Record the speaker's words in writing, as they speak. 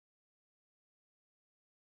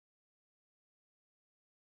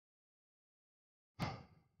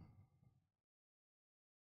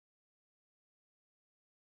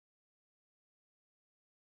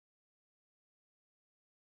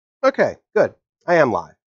Okay, good. I am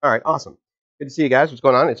live. All right, awesome. Good to see you guys. What's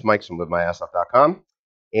going on? It's Mike from LiveMyAssOff.com,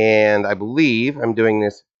 and I believe I'm doing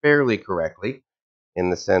this fairly correctly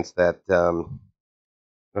in the sense that I don't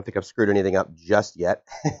think I've screwed anything up just yet.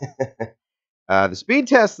 The speed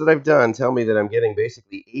tests that I've done tell me that I'm getting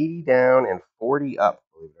basically 80 down and 40 up,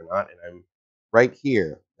 believe it or not, and I'm right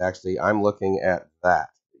here. Actually, I'm looking at that.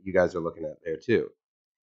 You guys are looking at there too,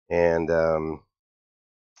 and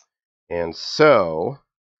so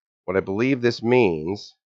what I believe this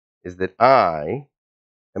means is that I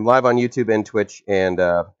am live on YouTube and Twitch and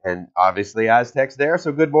obviously Aztec's there.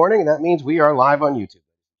 So good morning, and that means we are live on YouTube,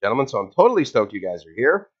 gentlemen. So I'm totally stoked you guys are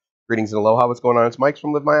here. Greetings and aloha. What's going on? It's Mike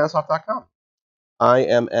from LiveMyAssOff.com. I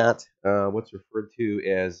am at what's referred to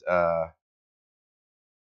as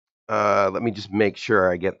let me just make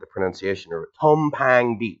sure I get the pronunciation of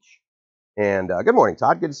Tumpang Beach. And good morning,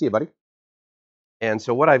 Todd. Good to see you, buddy. And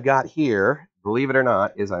so what I've got here, believe it or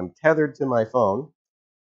not, is I'm tethered to my phone,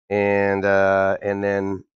 and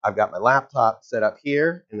then I've got my laptop set up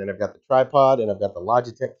here, and then I've got the tripod, and I've got the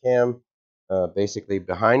Logitech cam basically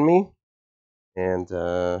behind me, and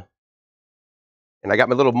I got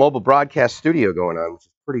my little mobile broadcast studio going on, which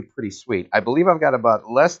is pretty sweet. I believe I've got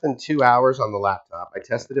about less than 2 hours on the laptop. I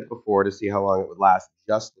tested it before to see how long it would last,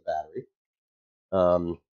 just the battery.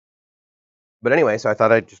 But anyway, so I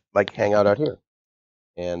thought I'd just like hang out here,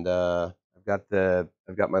 and I've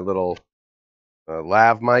got my little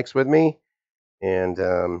lav mics with me, and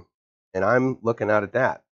I'm looking out at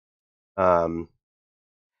that. And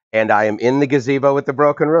I am in the gazebo with the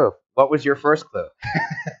broken roof. What was your first clue?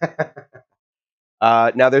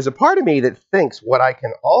 Now, there's a part of me that thinks what I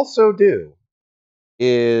can also do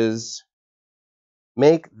is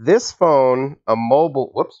make this phone a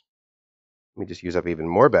mobile. Whoops. Let me just use up even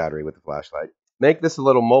more battery with the flashlight. Make this a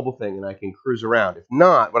little mobile thing, and I can cruise around. If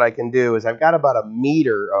not, what I can do is I've got about a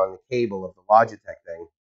meter on the cable of the Logitech thing.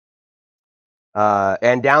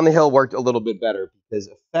 And down the hill worked a little bit better because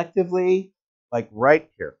effectively, like right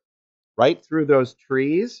here, right through those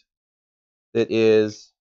trees, that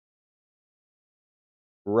is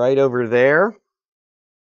right over there,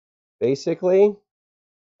 basically,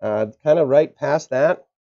 kind of right past that,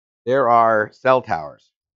 there are cell towers.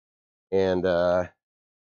 And as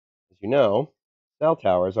you know, cell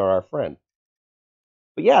towers are our friend.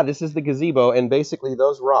 But yeah, this is the gazebo, and basically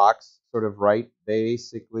those rocks, sort of right,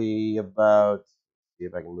 basically about, see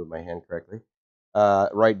if I can move my hand correctly,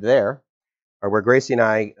 right there, are where Gracie and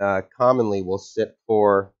I commonly will sit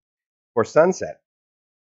for sunset.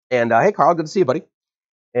 And hey, Carl, good to see you, buddy.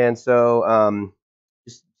 And so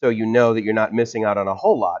just so you know that you're not missing out on a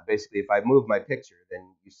whole lot. Basically, if I move my picture, then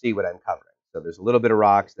you see what I'm covering. So there's a little bit of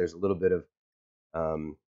rocks. There's a little bit of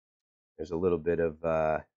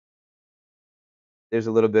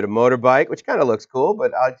motorbike, which kind of looks cool.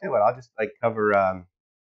 But I'll tell you what, I'll just like cover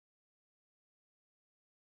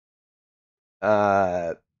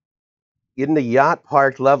in the yacht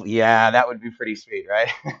park level. Yeah, that would be pretty sweet, right?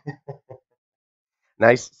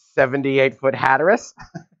 Nice 78-foot Hatteras.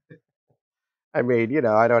 I mean,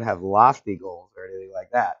 I don't have lofty goals or anything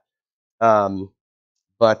like that.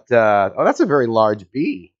 But oh, that's a very large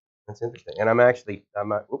bee. That's interesting. And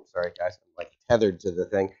oops, sorry guys, I'm like tethered to the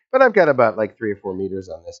thing, but I've got about like 3 or 4 meters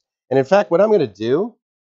on this. And in fact, what I'm going to do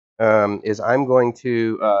is I'm going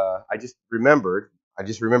to I just remembered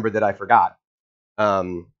that I forgot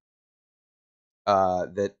that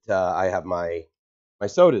I have my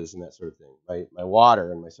sodas and that sort of thing, my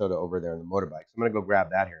water and my soda over there in the motorbike. So I'm going to go grab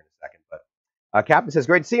that here in a second. But Captain says,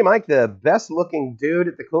 great to see you, Mike. The best-looking dude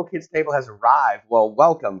at the Cool Kids table has arrived. Well,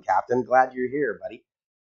 welcome, Captain. Glad you're here, buddy.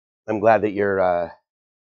 I'm glad that your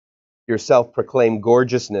self-proclaimed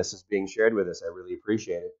gorgeousness is being shared with us. I really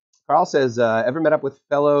appreciate it. Carl says, ever met up with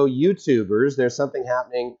fellow YouTubers? There's something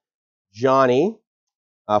happening. Johnny,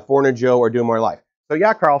 Foreigner Joe, or Do More Life. So,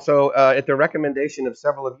 yeah, Carl. So, at the recommendation of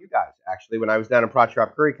several of you guys, actually, when I was down in Prot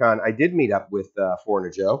Shop CurryCon, I did meet up with Foreigner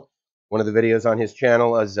Joe. One of the videos on his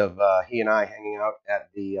channel is of he and I hanging out at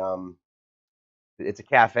the, it's a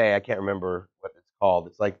cafe. I can't remember what it's called.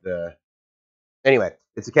 It's like anyway,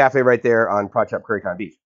 it's a cafe right there on Prot Shop CurryCon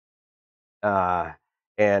Beach.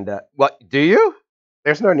 What, do you?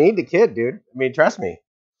 There's no need to kid, dude. I mean, trust me.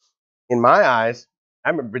 In my eyes,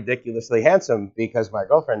 I'm ridiculously handsome because my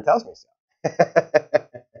girlfriend tells me so.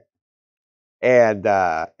 And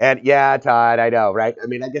yeah, Todd, I know, right? I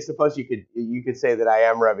mean, I guess suppose you could say that I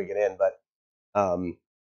am rubbing it in, but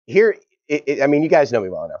here, I mean, you guys know me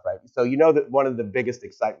well enough, right? So you know that one of the biggest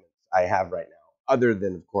excitements I have right now, other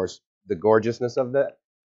than of course the gorgeousness of that,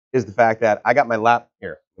 is the fact that I got my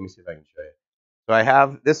here. Let me see if I can show you. So I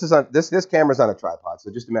have this camera's on a tripod.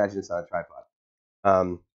 So just imagine it's on a tripod.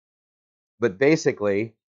 But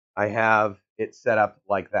basically, I have it set up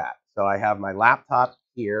like that. So I have my laptop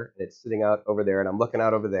here, and it's sitting out over there, and I'm looking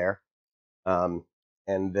out over there. Um,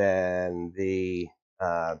 and then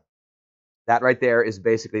that right there is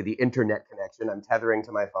basically the internet connection. I'm tethering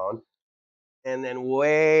to my phone, and then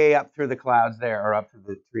way up through the clouds there, or up through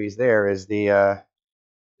the trees there, is the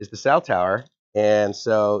cell tower. And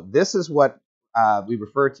so this is what we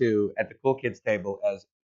refer to at the cool kids table as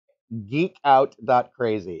geek out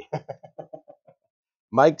crazy.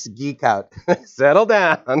 Mike's geek out. Settle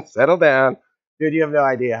down, settle down, dude. You have no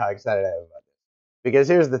idea how excited I am about this. Because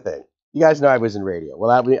here's the thing: you guys know I was in radio.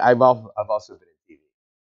 Well, I've also been in TV,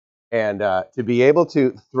 and to be able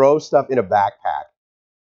to throw stuff in a backpack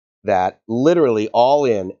that literally all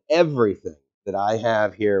in everything that I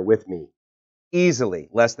have here with me, easily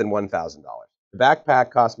less than $1,000. The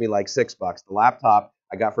backpack cost me like $6. The laptop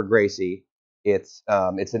I got for Gracie, it's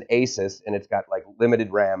an Asus, and it's got like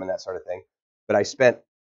limited RAM and that sort of thing. But I spent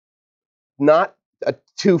not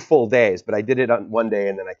 2 full days, but I did it on one day,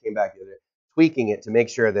 and then I came back the other day, tweaking it to make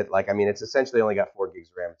sure that, like, I mean, it's essentially only got 4 gigs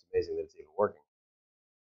of RAM. It's amazing that it's even working.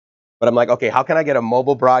 But I'm like, okay, how can I get a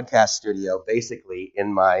mobile broadcast studio basically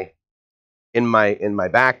in my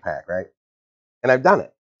backpack, right? And I've done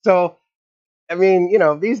it. So, I mean, you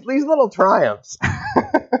know, these little triumphs,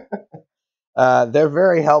 they're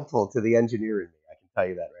very helpful to the engineer in me. I can tell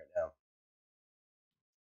you that right now.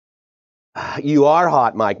 You are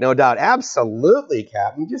hot, Mike, no doubt. Absolutely,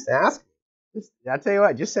 Captain. Just ask me. I tell you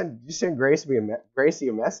what, just send Gracie a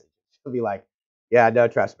message. She'll be like, yeah, no,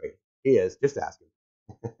 trust me, he is. Just ask him.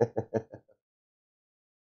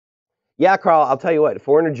 Yeah, Carl, I'll tell you what,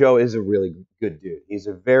 Foreigner Joe is a really good dude. He's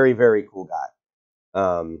a very, very cool guy.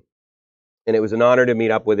 And it was an honor to meet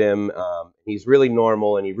up with him. He's really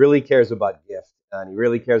normal, and he really cares about gift, and he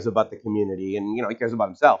really cares about the community, and he cares about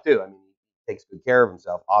himself too. I mean, he takes good care of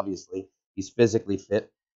himself. Obviously, he's physically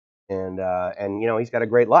fit, and he's got a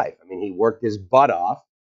great life. I mean, he worked his butt off,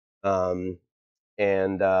 and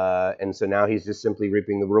so now he's just simply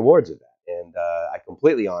reaping the rewards of that. And I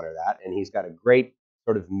completely honor that. And he's got a great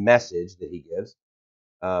sort of message that he gives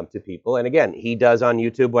to people. And again, he does on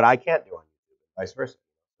YouTube what I can't do on YouTube, vice versa.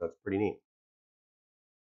 So it's pretty neat.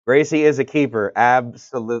 Gracie is a keeper.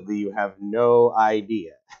 Absolutely. You have no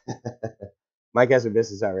idea. Mike has a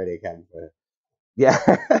business already, Captain. Yeah.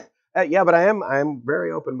 Yeah, but I'm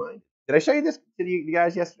very open-minded. Did I show you this to you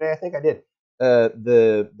guys yesterday? I think I did.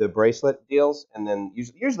 The bracelet deals, and then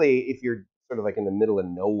usually if you're sort of like in the middle of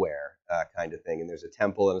nowhere kind of thing, and there's a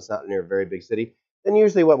temple and it's not near a very big city, then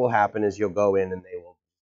usually what will happen is you'll go in and they will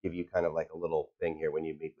give you kind of like a little thing here when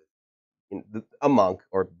you meet with a monk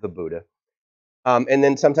or the Buddha. And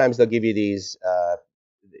then sometimes they'll give you these,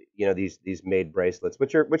 these made bracelets,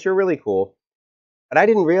 which are really cool. But I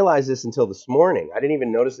didn't realize this until this morning. I didn't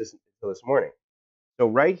even notice this until this morning. So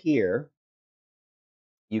right here,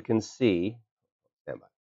 you can see. Stand by.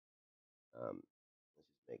 Let's just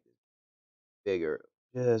make this bigger,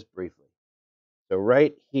 just briefly. So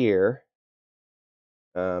right here,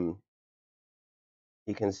 you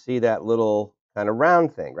can see that little kind of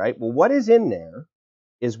round thing, right? Well, what is in there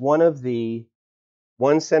is one of the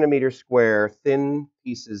 1 centimeter square thin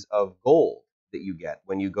pieces of gold that you get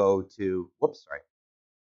when you go to.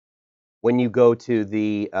 When you go to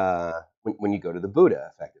the when you go to the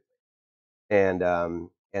Buddha, effectively. And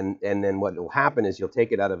then what will happen is you'll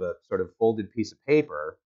take it out of a sort of folded piece of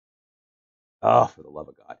paper. Oh, for the love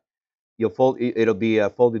of God. It'll be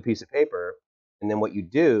a folded piece of paper, and then what you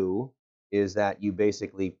do is that you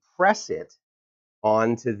basically press it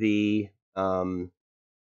onto the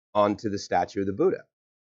statue of the Buddha.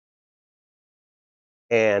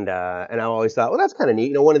 And I always thought, well, that's kind of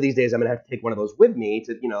neat. One of these days I'm gonna have to take one of those with me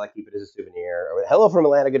to, like keep it as a souvenir. Or hello from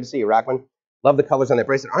Atlanta, good to see you, Rockman. Love the colors on that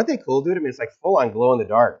bracelet. Aren't they cool, dude? I mean, it's like full on glow in the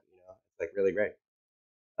dark. It's like really great.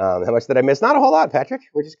 How much did I miss? Not a whole lot, Patrick.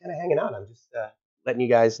 We're just kind of hanging out. I'm just letting you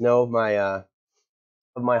guys know of my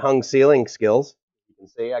hung ceiling skills. You can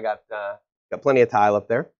see I got plenty of tile up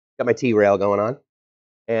there. Got my T-rail going on,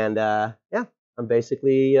 and yeah, I'm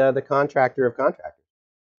basically the contractor of contractors.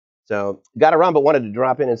 So got to run, but wanted to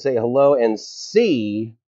drop in and say hello and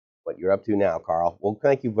see what you're up to now, Carl. Well,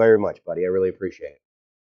 thank you very much, buddy. I really appreciate it.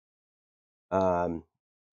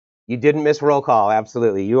 You didn't miss roll call.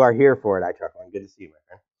 Absolutely. You are here for it, iTruckline. Good to see you, my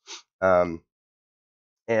friend.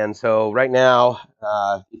 And so right now,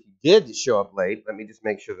 if you did show up late, let me just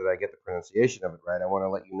make sure that I get the pronunciation of it right. I want to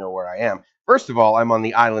let you know where I am. First of all, I'm on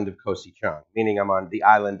the island of Ko Sichang, meaning I'm on the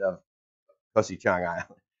island of Ko Sichang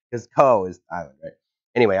Island, because Ko is island, right?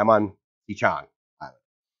 Anyway, I'm on Sichang Island,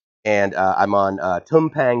 and I'm on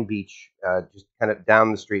Tumpang Beach, just kind of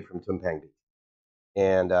down the street from Tumpang Beach.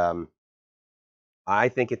 And I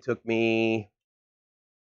think it took me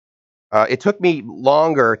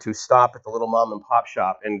longer to stop at the little mom and pop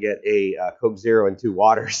shop and get a Coke Zero and 2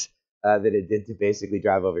 waters than it did to basically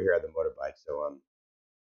drive over here on the motorbike. So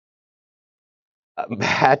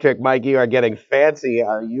Patrick, Mike, you are getting fancy.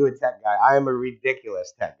 Are you a tech guy? I am a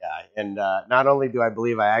ridiculous tech guy. And not only do I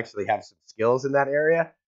believe I actually have some skills in that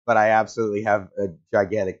area, but I absolutely have a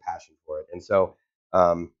gigantic passion for it. And so,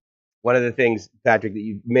 one of the things, Patrick, that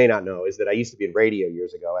you may not know is that I used to be in radio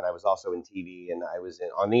years ago, and I was also in TV, and I was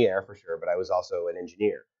on the air for sure, but I was also an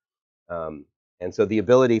engineer. Um, and so the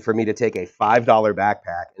ability for me to take a $5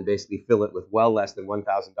 backpack and basically fill it with well less than $1,000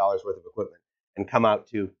 worth of equipment and come out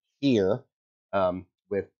to here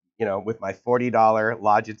with with my $40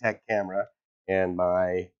 Logitech camera and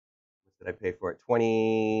my what did I pay for it,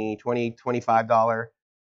 25 dollars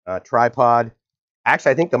tripod.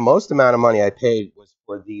 Actually, I think the most amount of money I paid was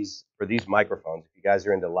for these microphones. If you guys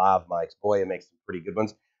are into lav mics, boy, it makes some pretty good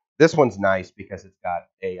ones. This one's nice because it's got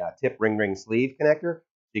a tip ring sleeve connector,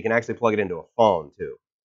 so you can actually plug it into a phone too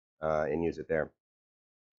and use it there.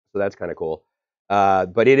 So that's kind of cool.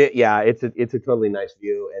 But yeah, it's a totally nice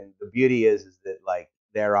view, and the beauty is that like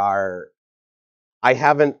there are I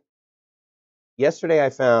haven't yesterday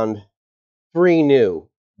I found 3 new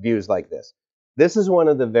views like this. This is one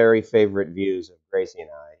of the very favorite views of Gracie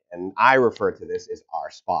and I refer to this as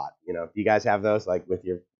our spot. You guys have those like with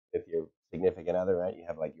your significant other, right? You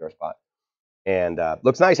have like your spot, and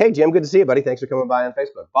looks nice. Hey Jim, good to see you, buddy. Thanks for coming by on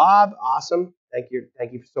Facebook. Bob, awesome. Thank you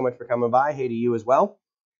so much for coming by. Hey to you as well.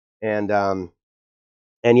 And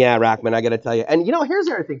yeah, Rackman, I got to tell you. And here's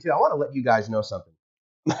the other thing too. I want to let you guys know something.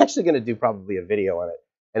 I'm actually going to do probably a video on it,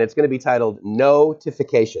 and it's going to be titled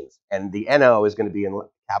Notifications, and the NO is going to be in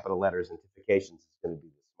capital letters, and notifications is going to be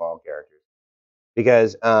the small characters.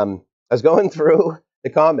 Because I was going through the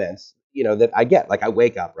comments, that I get. Like I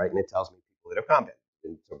wake up, right, and it tells me people that have commented.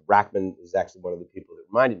 And so Rackman is actually one of the people that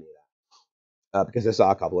reminded me of that because I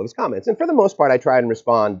saw a couple of his comments. And for the most part, I try and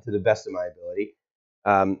respond to the best of my ability.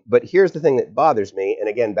 But here's the thing that bothers me, and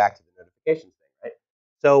again, back to the notifications thing, right?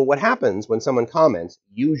 So what happens when someone comments,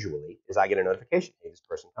 usually, is I get a notification, hey, this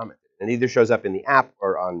person commented. And it either shows up in the app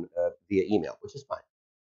or on via email, which is fine.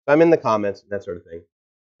 So I'm in the comments and that sort of thing.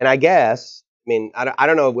 And I guess, I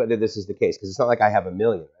don't know whether this is the case, because it's not like I have a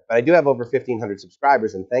million, right? But I do have over 1,500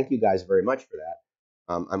 subscribers, and thank you guys very much for that.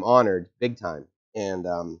 I'm honored big time. And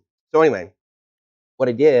so anyway, what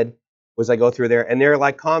I did was I go through there, and there are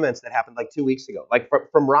like comments that happened like 2 weeks ago, like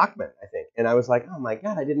from Rockman, I think. And I was like, oh my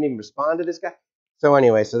God, I didn't even respond to this guy. So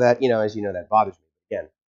anyway, so that, as you know, that bothers me. Again,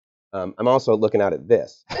 I'm also looking out at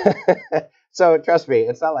this. So trust me,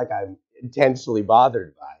 it's not like I'm intentionally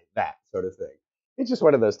bothered by that sort of thing. It's just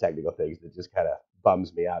one of those technical things that just kind of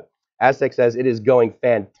bums me out. Aztec says, it is going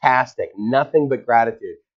fantastic. Nothing but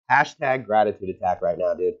gratitude. Hashtag gratitude attack right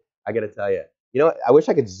now, dude. I got to tell you. I wish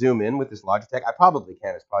I could zoom in with this Logitech. I probably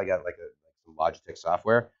can. It's probably got like some Logitech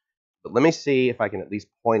software. But let me see if I can at least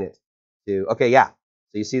point it to. Okay, yeah.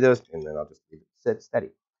 So you see those, and then I'll just sit steady.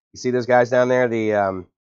 You see those guys down there?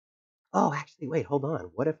 Oh, actually, wait, hold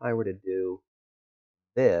on. What if I were to do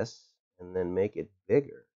this and then make it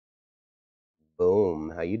bigger?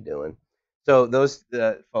 Boom. How you doing? So those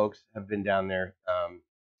folks have been down there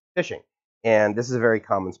fishing, and this is a very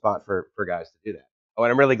common spot for guys to do that. Oh,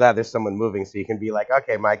 and I'm really glad there's someone moving, so you can be like,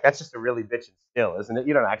 okay, Mike, that's just a really bitchin' still, isn't it?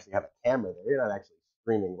 You don't actually have a camera there. You're not actually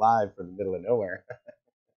streaming live from the middle of nowhere.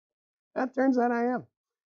 That turns out I am.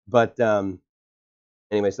 But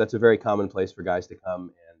anyways, that's a very common place for guys to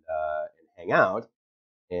come and hang out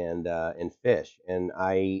and fish. And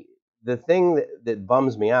the thing that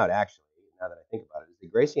bums me out, actually, now that I think about it, is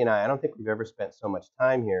that Gracie and I don't think we've ever spent so much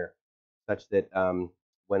time here, such that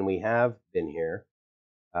when we have been here,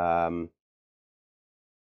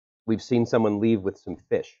 we've seen someone leave with some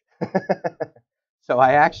fish. So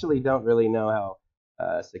I actually don't really know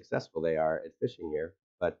how successful they are at fishing here,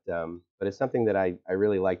 but it's something that I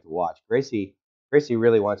really like to watch. Gracie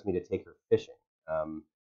really wants me to take her fishing,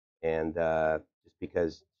 and just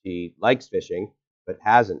because she likes fishing but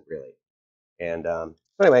hasn't really. And so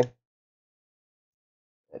anyway,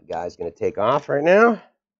 that guy's going to take off right now.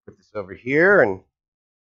 Put this over here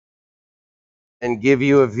and give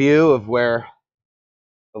you a view of where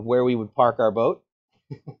we would park our boat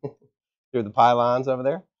through the pylons over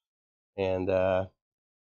there. And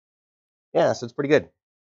yeah, so it's pretty good.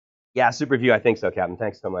 Yeah, super view. I think so, Captain.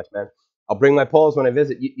 Thanks so much, man. I'll bring my poles when I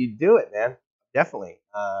visit. You do it, man. Definitely.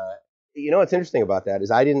 What's interesting about that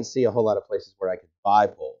is I didn't see a whole lot of places where I could buy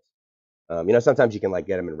poles. Sometimes you can like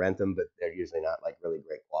get them and rent them, but they're usually not like really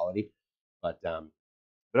great quality. But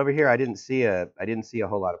over here, I didn't see a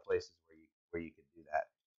whole lot of places where you could do that.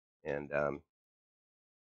 And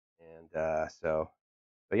And so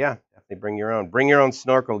yeah, definitely bring your own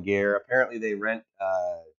snorkel gear. Apparently they rent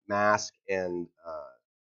mask and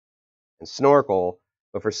snorkel,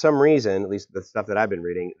 but for some reason, at least the stuff that I've been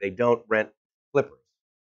reading, they don't rent flippers.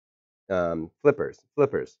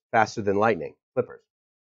 Flippers, faster than lightning, flippers.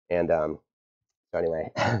 And so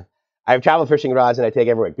anyway, I have travel fishing rods and I take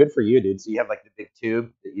everywhere. Good for you, dude. So you have like the big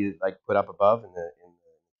tube that you like put up above in the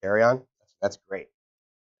carry on. That's great.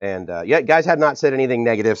 And yeah, guys had not said anything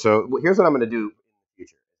negative. So here's what I'm going to do in the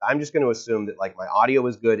future. I'm just going to assume that like my audio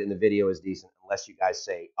is good and the video is decent, unless you guys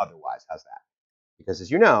say otherwise. How's that? Because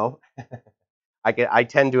as you know, I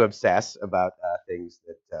tend to obsess about things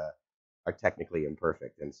that are technically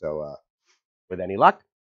imperfect, and so with any luck,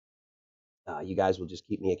 you guys will just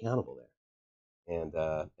keep me accountable there. And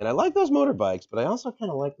I like those motorbikes, but I also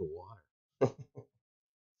kind of like the water.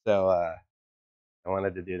 So I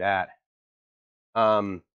wanted to do that.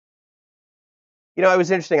 You know, it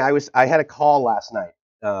was interesting. I had a call last night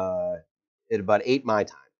at about 8 my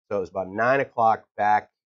time, so it was about 9 o'clock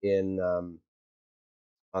back in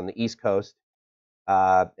on the East Coast,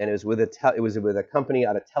 and it was with a company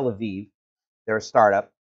out of Tel Aviv. They're a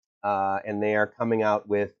startup, and they are coming out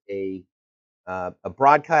with a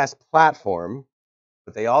broadcast platform,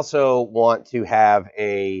 but they also want to have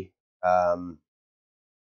a kind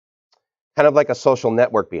of like a social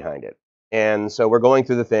network behind it. And so we're going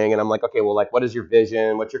through the thing, and I'm like, okay, well, like, what is your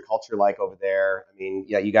vision? What's your culture like over there? I mean,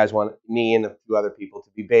 yeah, you guys want me and a few other people to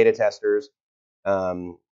be beta testers,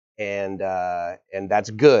 and that's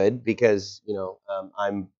good because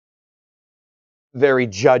I'm very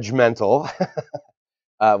judgmental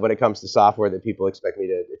when it comes to software that people expect me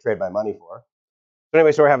to trade my money for. But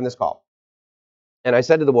anyway, so we're having this call, and I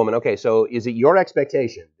said to the woman, okay, so is it your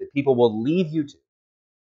expectation that people will leave YouTube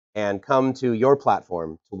and come to your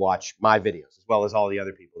platform to watch my videos, as well as all the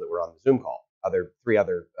other people that were on the Zoom call, three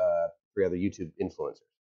other YouTube influencers?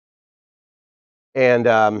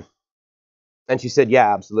 And she said,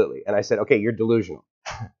 yeah, absolutely. And I said, okay, you're delusional.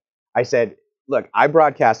 I said, look, I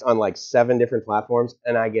broadcast on like 7 different platforms,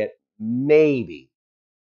 and I get maybe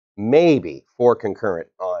 4 concurrent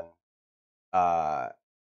on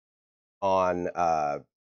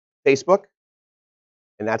Facebook,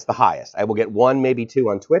 and that's the highest. I will get 1, maybe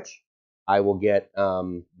 2 on Twitch. I will get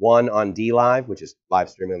 1 on DLive, which is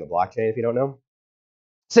live streaming on the blockchain, if you don't know.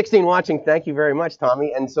 16 watching. Thank you very much,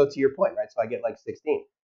 Tommy. And so to your point, right? So I get like 16,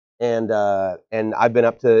 and I've been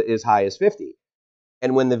up to as high as 50.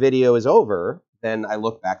 And when the video is over, then I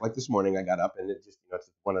look back. Like this morning, I got up and it just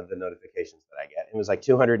it's one of the notifications that I get. It was like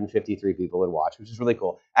 253 people had watched, which is really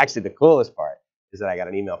cool. Actually, the coolest part is that I got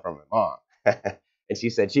an email from my mom. And she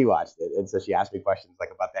said she watched it. And so she asked me questions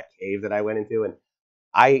like about that cave that I went into. And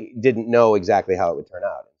I didn't know exactly how it would turn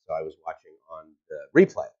out. And so I was watching on the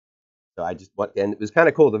replay. So I just went, and it was kind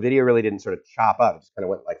of cool. The video really didn't sort of chop up. It just kind of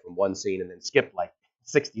went like from one scene and then skipped like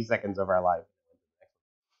 60 seconds of our life.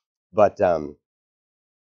 But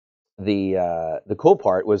the cool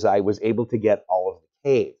part was I was able to get all of the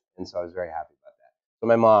cave. And so I was very happy about that. So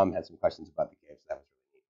my mom had some questions about the cave. So that was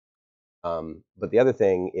really neat. But the other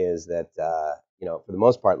thing is that, for the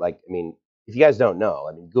most part, like, I mean, if you guys don't know,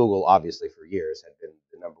 I mean, Google obviously for years had been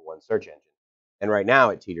the #1 search engine. And right now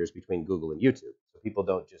it teeters between Google and YouTube. So people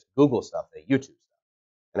don't just Google stuff, they YouTube stuff.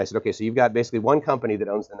 And I said, okay, so you've got basically one company that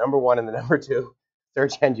owns the #1 and the #2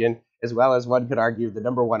 search engine, as well as one could argue the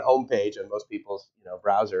 #1 homepage on most people's,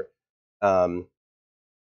 browser. And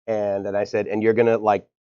then I said, and you're going to like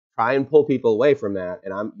try and pull people away from that.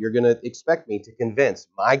 And you're going to expect me to convince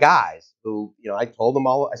my guys who, I told them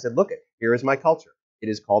all, I said, look, here is my culture. It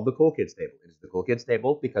is called the Cool Kids Table. It is the Cool Kids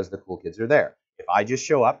Table because the cool kids are there. If I just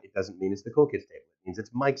show up, it doesn't mean it's the Cool Kids Table. It means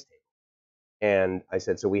it's Mike's table. And I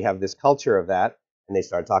said, so we have this culture of that. And they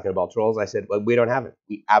started talking about trolls. I said, well, we don't have it.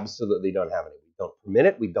 We absolutely don't have it. We don't permit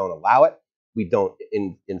it. We don't allow it. We don't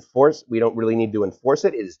enforce. We don't really need to enforce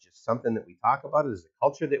it. It is just something that we talk about. It is a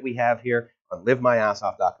culture that we have here on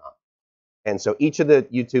livemyassoff.com. And so each of the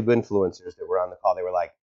YouTube influencers that were on the call, they were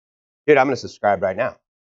like, dude, I'm going to subscribe right now.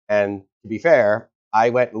 And to be fair, I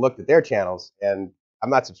went and looked at their channels, and I'm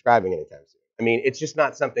not subscribing anytime soon. I mean, it's just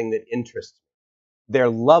not something that interests me. They're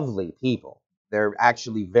lovely people. They're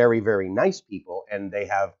actually very, very nice people, and they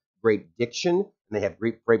have great diction, and they have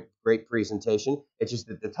great presentation. It's just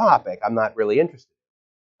that the topic I'm not really interested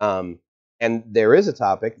in. And there is a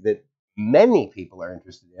topic that many people are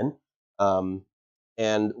interested in.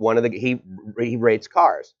 And one of he rates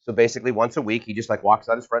cars. So basically once a week, he just like walks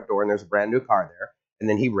out his front door and there's a brand new car there. And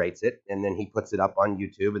then he rates it, and then he puts it up on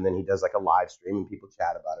YouTube, and then he does like a live stream and people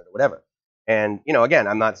chat about it or whatever. And, again,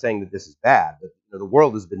 I'm not saying that this is bad, but the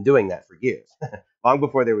world has been doing that for years. Long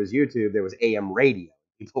before there was YouTube, there was AM radio.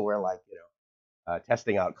 people were like,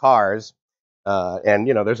 testing out cars. And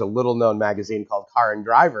there's a little known magazine called Car and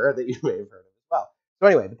Driver that you may have heard of as well. So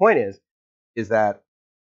anyway, the point is that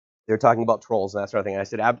they're talking about trolls and that sort of thing. And I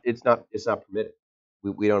said, it's not permitted.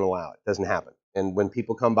 We don't allow it. It doesn't happen. And when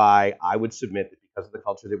people come by, I would submit that because of the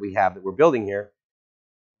culture that we have that we're building here,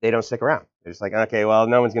 they don't stick around. They're just like, okay, well,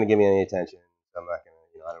 no one's going to give me any attention. So I'm not going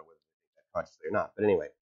to, I don't know whether they think that consciously or not. But anyway,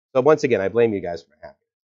 so once again, I blame you guys for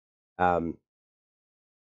happening.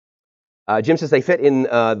 Jim says they fit in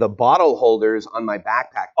the bottle holders on my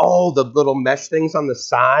backpack. Oh, the little mesh things on the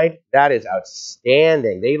side. That is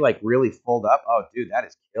outstanding. They like really fold up. Oh, dude, that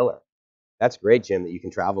is killer. That's great, Jim, that you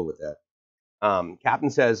can travel with that. Captain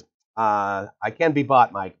says, I can be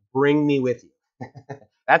bought, Mike. Bring me with you.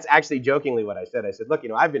 That's actually jokingly what I said. I said, look,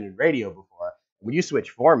 I've been in radio before. When you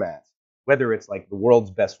switch formats, whether it's like the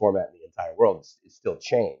world's best format in the entire world, it's still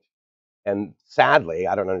change. And sadly,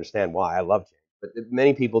 I don't understand why. I love change. But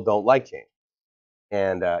many people don't like change.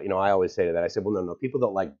 And, I always say to that, I said, well, no, people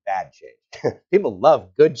don't like bad change. People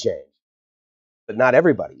love good change, but not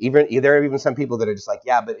everybody. There are even some people that are just like,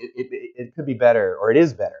 yeah, but it could be better, or it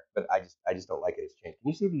is better, but I just don't like it as change. Can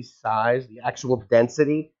you see the size, the actual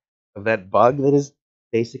density of that bug that is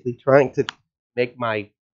basically trying to make my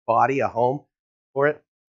body a home for it?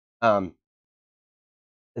 And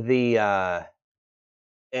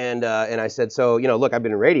I said, so, look, I've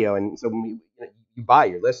been in radio, and so you buy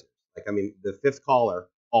your listeners. Like, the fifth caller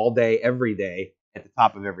all day, every day, at the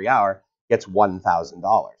top of every hour gets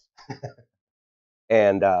 $1,000,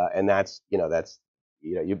 and that's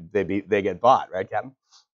they get bought, right, Captain?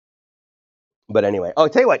 But anyway, I'll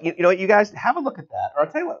tell you what, you guys have a look at that, or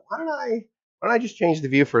I'll tell you what, why don't I just change the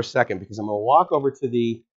view for a second, because I'm going to walk over to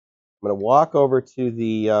the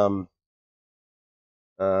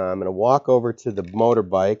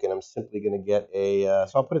motorbike, and I'm simply going to get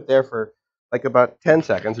so I'll put it there for like about 10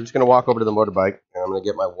 seconds. I'm just going to walk over to the motorbike, and I'm going to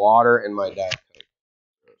get my water and my Diet Coke.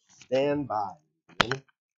 So stand by.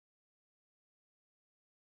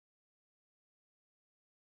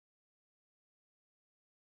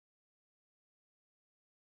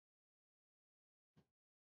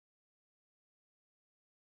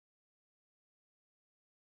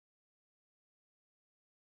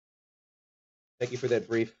 Thank you for that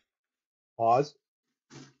brief pause.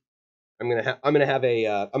 I'm gonna have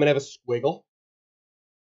a squiggle,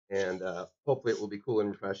 and hopefully it will be cool and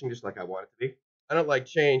refreshing, just like I want it to be. I don't like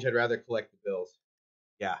change. I'd rather collect the bills.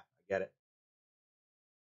 Yeah, I get it.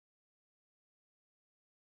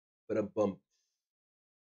 But a bump.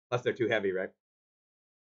 Unless they're too heavy, right?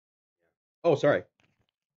 Oh, sorry.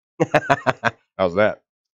 How's that?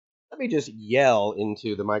 Let me just yell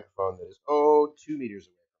into the microphone that is 2 meters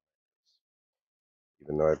away.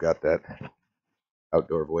 Even though I've got that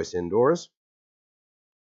outdoor voice indoors,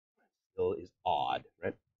 still is odd,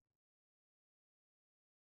 right?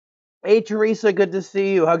 Hey, Teresa, good to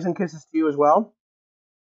see you. Hugs and kisses to you as well.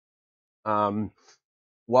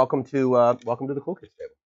 Welcome to the Cool Kids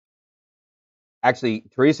table. Actually,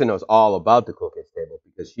 Teresa knows all about the Cool Kids table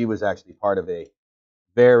because she was actually part of a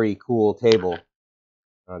very cool table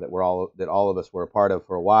that all of us were a part of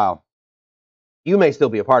for a while. You may still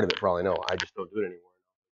be a part of it for all I know. I just don't do it anymore.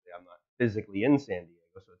 I'm not physically in San Diego,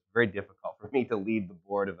 so it's very difficult for me to lead the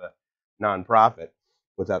board of a nonprofit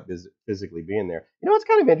without physically being there. It's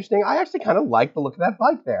kind of interesting. I actually kind of like the look of that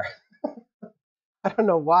bike there. I don't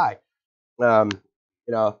know why. It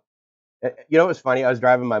was funny. I was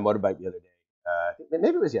driving my motorbike the other day. I think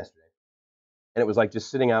maybe it was yesterday, and it was like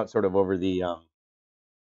just sitting out sort of over the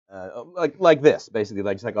like this, basically,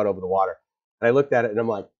 like just like out over the water. And I looked at it, and I'm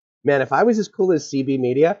like, man, if I was as cool as CB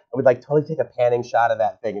Media, I would like totally take a panning shot of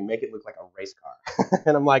that thing and make it look like a race car.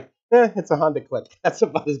 And I'm like, it's a Honda Click. That's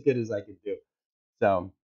about as good as I could do.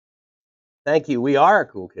 So, thank you. We are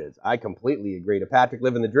cool kids. I completely agree. To Patrick,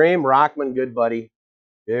 living the dream. Rockman, good buddy.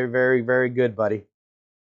 Very, very, very good buddy.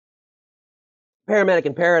 Paramedic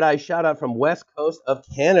in Paradise, shout out from West Coast of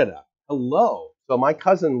Canada. Hello. So my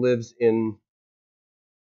cousin lives in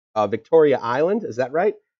Victoria Island. Is that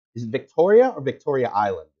right? Is it Victoria or Victoria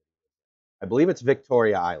Island? I believe it's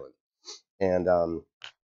Victoria Island. And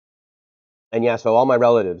yeah, so all my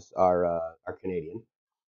relatives are Canadian.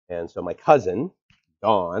 And so my cousin,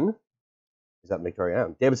 Dawn, is up in Victoria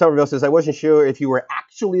Island. David Somerville says, I wasn't sure if you were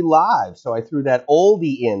actually live, so I threw that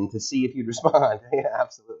oldie in to see if you'd respond. Yeah,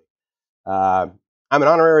 absolutely. I'm an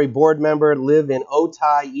honorary board member, live in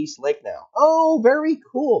Otay, East Lake now. Oh, very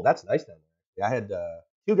cool. That's nice down there. I had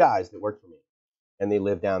 2 guys that worked for me, and they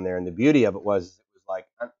lived down there. And the beauty of it was like,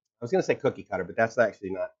 I was going to say cookie cutter, but that's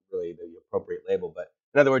actually not really the appropriate label. But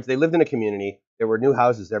in other words, they lived in a community. There were new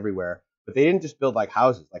houses everywhere. but they didn't just build like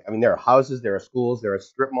houses. Like, I mean, there are houses, there are schools, there are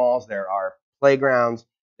strip malls, there are playgrounds,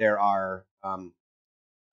 there are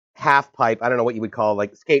half pipe. I don't know what you would call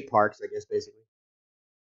like skate parks, I guess, basically.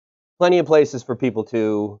 Plenty of places for people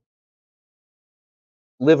to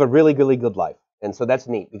live a really good life, and so that's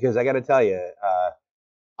neat because I got to tell you,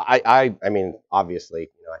 I mean, obviously,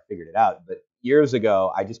 I figured it out, but years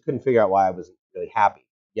ago, I just couldn't figure out why I wasn't really happy.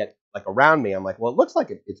 Yet, like around me, I'm like, well, it looks like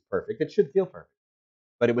it's perfect. It should feel perfect,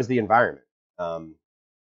 but it was the environment,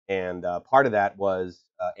 and part of that was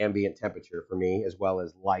ambient temperature for me as well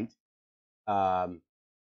as light, um,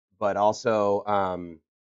 but also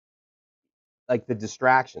like the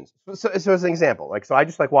distractions. So as an example, like so I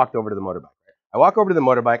just like walked over to the motorbike. Right? I walk over to the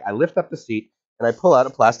motorbike, I lift up the seat, and I pull out a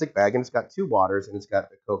plastic bag, and it's got 2 waters, and it's got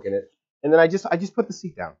a Coke in it, and then I just put the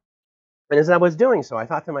seat down. And as I was doing so, I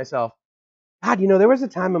thought to myself, God, there was a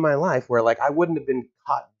time in my life where like I wouldn't have been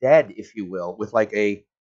caught dead, if you will, with like a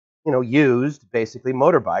used basically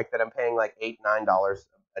motorbike that I'm paying like $8, $9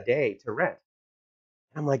 a day to rent.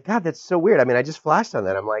 And I'm like, God, that's so weird. I mean, I just flashed on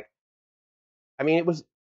that. I'm like, I mean,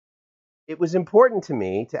 it was important to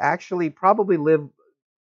me to actually probably live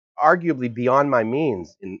arguably beyond my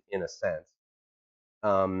means in a sense,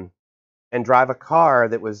 um, and drive a car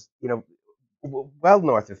that was well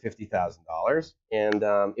north of $50,000, and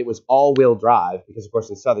it was all wheel drive because of course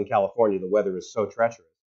in Southern California the weather is so treacherous.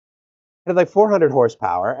 It had like 400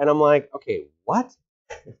 horsepower, and I'm like, okay, what?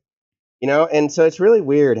 And so it's really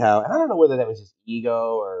weird how, and I don't know whether that was just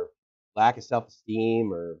ego or lack of self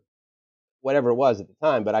esteem or whatever it was at the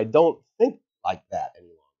time, but I don't think like that any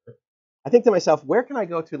longer. I think to myself, where can I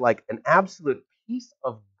go to like an absolute piece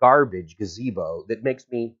of garbage gazebo that makes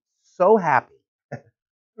me so happy? I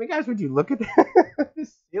mean, guys, would you look at that?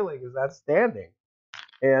 This ceiling is outstanding,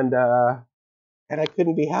 and I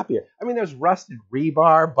couldn't be happier. I mean, there's rusted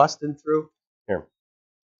rebar busting through here,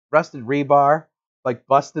 rusted rebar like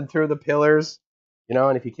busting through the pillars,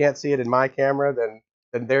 and if you can't see it in my camera,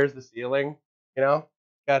 then there's the ceiling, you know.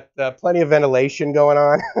 Got plenty of ventilation going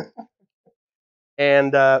on.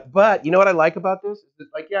 And but you know what I like about this? Is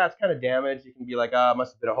like, yeah, it's kind of damaged. You can be like, oh, it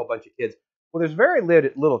must have been a whole bunch of kids. Well, there's very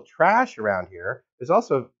little trash around here. There's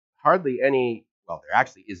also hardly any. Well, there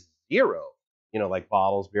actually is zero. Like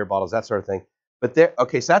bottles, beer bottles, that sort of thing. But there,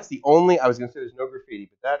 okay, so that's the only. I was going to say there's no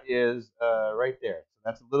graffiti, but that is right there. So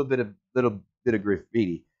that's a little bit of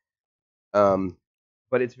graffiti. Um,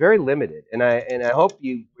 but it's very limited, and I hope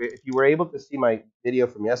if you were able to see my video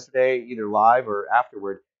from yesterday, either live or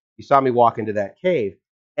afterward, you saw me walk into that cave,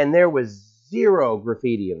 and there was zero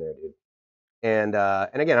graffiti in there, dude. And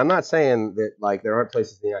again, I'm not saying that like there aren't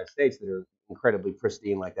places in the United States that are incredibly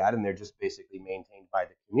pristine like that, and they're just basically maintained by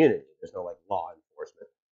the community. There's no like law enforcement,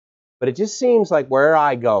 but it just seems like where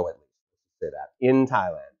I go, at least say that in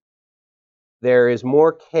Thailand, there is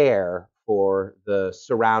more care for the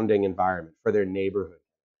surrounding environment, for their neighborhood.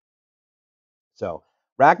 So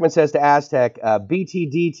Rackman says to Aztec,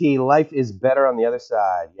 BTDT, life is better on the other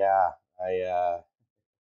side. Yeah,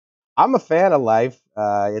 I'm a fan of life.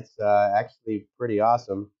 It's actually pretty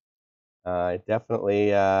awesome. It definitely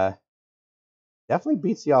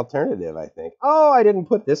beats the alternative, I think. Oh, I didn't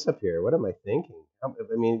put this up here. What am I thinking? I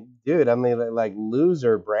mean, dude, I mean, like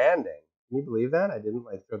loser branding. Can you believe that? I didn't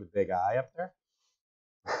like throw the big eye up there.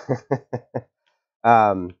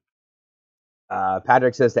 um,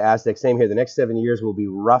 Patrick says to Aztec, same here. The next 7 years will be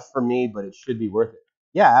rough for me, but it should be worth it.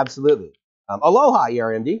 Yeah, absolutely. Aloha,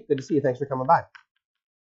 ERMD. Good to see you. Thanks for coming by.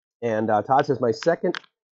 And Todd says, my second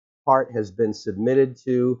part has been submitted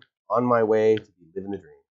to, on my way to be living the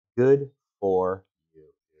dream. Good for you.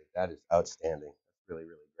 Dude. That is outstanding. That's really,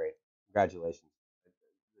 really great. Congratulations.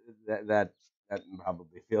 That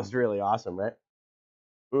probably feels really awesome, right?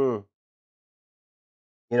 Mm.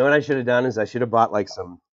 You know what I should have done is I should have bought like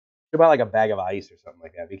a bag of ice or something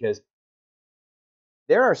like that, because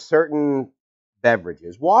there are certain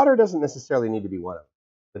beverages. Water doesn't necessarily need to be one of them,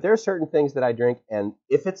 but there are certain things that I drink, and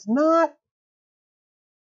if it's not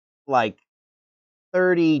like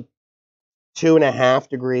 32.5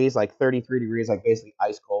 degrees, like 33 degrees, like basically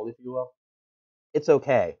ice cold, if you will, it's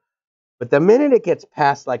okay. But the minute it gets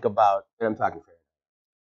past like about, and I'm talking Fahrenheit,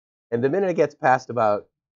 and the minute it gets past about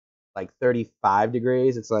like 35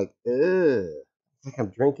 degrees, it's like, ugh, it's like I'm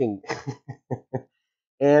drinking.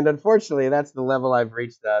 And unfortunately, that's the level I've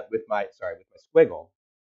reached with my squiggle,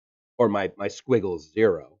 or my squiggle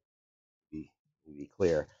zero, to be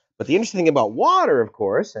clear. But the interesting thing about water, of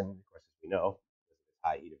course, and of course, as we know,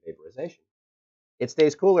 high heat of vaporization, it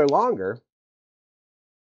stays cooler longer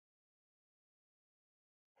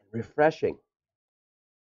and refreshing.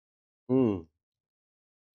 Mm.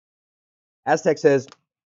 Aztec says,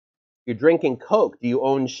 You're drinking Coke. Do you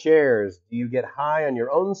own shares? Do you get high on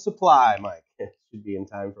your own supply, Mike? It should be in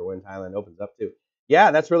time for when Thailand opens up too.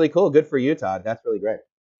 Yeah, that's really cool. Good for you, Todd. That's really great.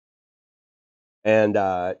 And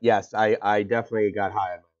yes, I definitely got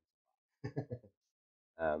high on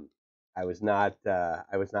Um, I was not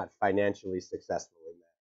financially successful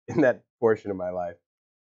in that portion of my life.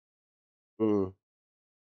 Mm.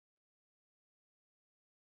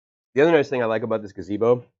 The other nice thing I like about this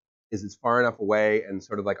gazebo is it's far enough away and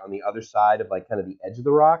sort of like on the other side of like kind of the edge of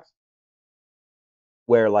the rocks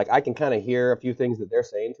where like I can kind of hear a few things that they're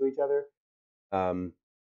saying to each other. Um,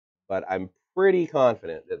 but I'm pretty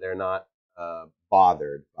confident that they're not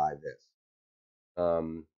bothered by this.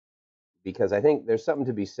 Um, because I think there's something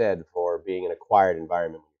to be said for being in a quiet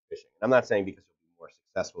environment when you're fishing. I'm not saying because you'll be more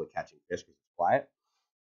successful at catching fish because it's quiet,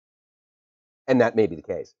 and that may be the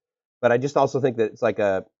case. But I just also think that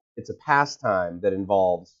it's a pastime that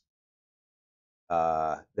involves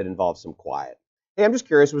some quiet. Hey, I'm just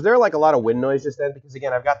curious. Was there like a lot of wind noise just then? Because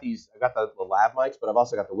again, I've got the lav mics, but I've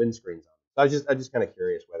also got the wind screens on. So I was just kind of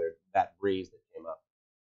curious whether that breeze that came up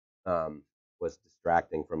was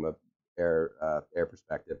distracting from a air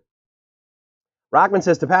perspective. Rockman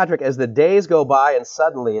says to Patrick, as the days go by and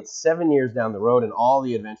suddenly it's 7 years down the road and all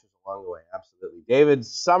the adventures along the way. Absolutely. David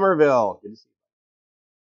Somerville. Good to see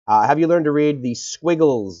you. Have you learned to read the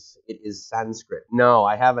squiggles? It is Sanskrit. No,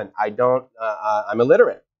 I haven't. I don't. I'm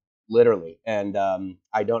illiterate, literally. And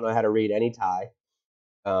I don't know how to read any Thai.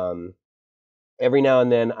 Um, every now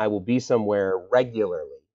and then I will be somewhere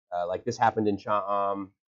regularly. Like this happened in I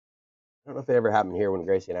don't know if it ever happened here when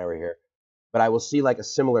Gracie and I were here, but I will see like a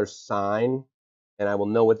similar sign and I will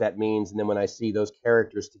know what that means. And then when I see those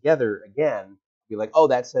characters together again, I'll be like, oh,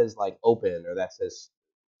 that says like open, or that says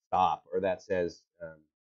stop, or that says,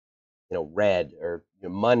 red, or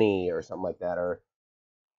money, or something like that, or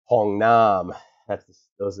Hong Nam.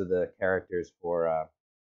 Those are the characters for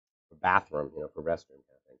bathroom, for restroom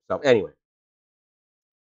kind of thing. So anyway,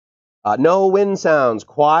 no wind sounds.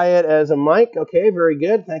 Quiet as a mic. Okay, very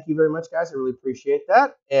good. Thank you very much, guys. I really appreciate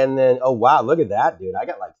that. And then, oh wow, look at that, dude. I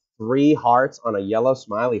got like 3 hearts on a yellow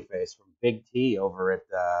smiley face from Big T over at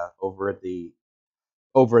the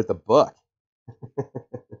book.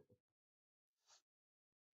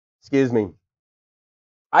 Excuse me.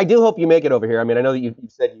 I do hope you make it over here. I mean, I know that you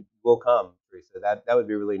said you will come, Teresa. That would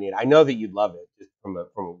be really neat. I know that you'd love it, just from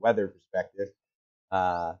a weather perspective.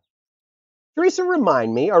 Uh, Teresa,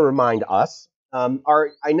 remind us. I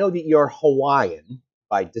know that you're Hawaiian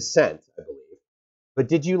by descent, I believe. But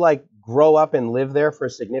did you like grow up and live there for a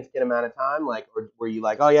significant amount of time? Like, or were you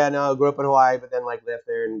like, oh yeah, no, I grew up in Hawaii, but then like lived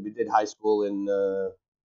there and we did high school in,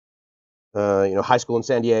 high school in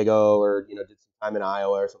San Diego, or did some time in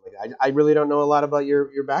Iowa or something like that. I really don't know a lot about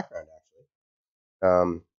your background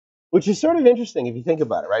actually, which is sort of interesting if you think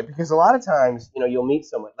about it, right? Because a lot of times, you'll meet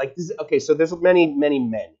someone like this. Okay, so there's many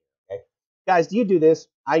men. Okay, guys, do you do this?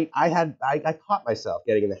 I caught myself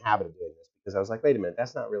getting in the habit of doing this because I was like, wait a minute,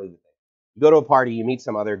 that's not really the thing. You go to a party, you meet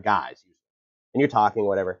some other guys, and you're talking,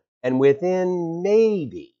 whatever, and within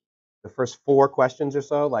maybe the first 4 questions or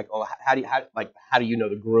so, like, oh, how do you know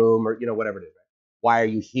the groom, or whatever it is, right? Why are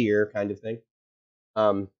you here, kind of thing.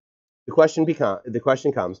 Um, the question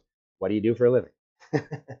comes, what do you do for a living?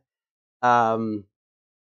 um,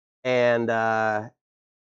 and and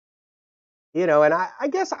I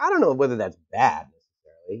guess I don't know whether that's bad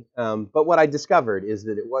necessarily, but what I discovered is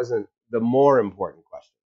that it wasn't the more important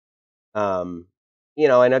question. And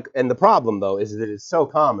the problem though is that it's so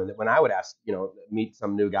common that when I would ask, meet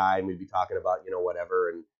some new guy and we'd be talking about, whatever,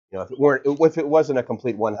 and if it wasn't a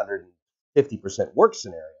complete 150% work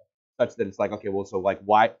scenario, such that it's like, okay, well, so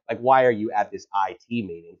why are you at this IT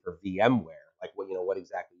meeting for VMware? Like, what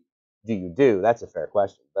exactly do you do? That's a fair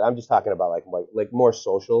question, but I'm just talking about like more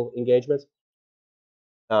social engagements.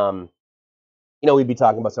 Um, we'd be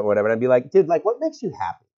talking about something, whatever, and I'd be like, dude, like, what makes you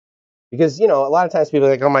happy? Because, a lot of times people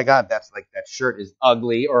are like, oh my God, that shirt is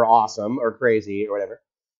ugly or awesome or crazy or whatever.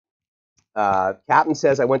 Captain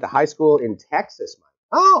says, I went to high school in Texas, Mike.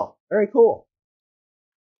 Oh, very cool.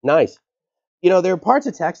 Nice. There are parts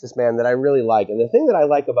of Texas, man, that I really like. And the thing that I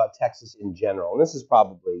like about Texas in general, and this is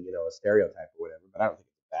probably, a stereotype or whatever, but I don't think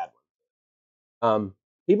it's a bad one.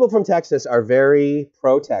 People from Texas are very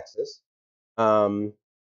pro-Texas,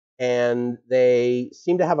 and they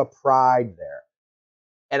seem to have a pride there.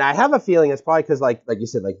 And I have a feeling it's probably because, like you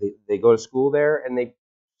said, like they go to school there and they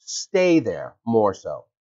stay there more so.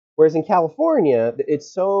 Whereas in California,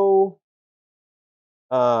 it's so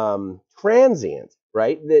transient,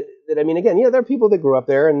 right? That I mean, again, there are people that grew up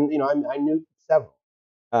there, and I knew several.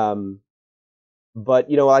 Um, But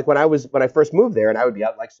you know, like when I first moved there, and I would be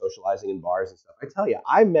out like socializing in bars and stuff. I tell you,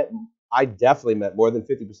 I definitely met more than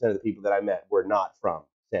 50% of the people that I met were not from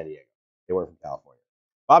San Diego. They weren't from California.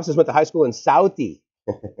 Bob says went to high school in Southie.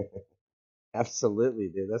 Absolutely,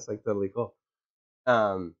 dude. That's like totally cool.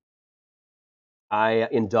 Um, I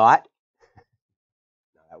in Dot.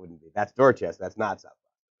 No, that wouldn't be. That's Dorchester. That's not South.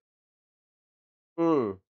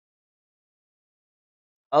 Hmm.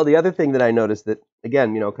 Oh, the other thing that I noticed that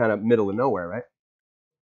again, you know, kind of middle of nowhere, right?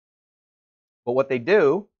 But what they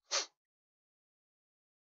do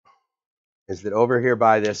is that over here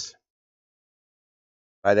by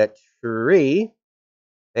that tree,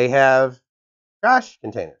 they have trash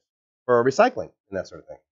containers for recycling and that sort of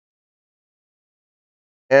thing.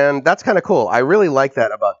 And that's kind of cool. I really like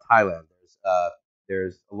that about Thailand.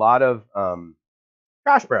 There's a lot of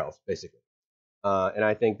trash barrels, basically, and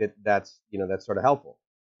I think that that's sort of helpful.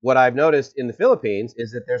 What I've noticed in the Philippines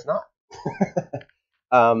is that there's not.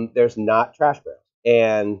 There's not trash barrels.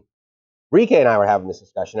 And Rike and I were having this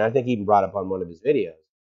discussion. And I think he even brought up on one of his videos.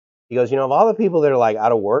 He goes, you know, of all the people that are like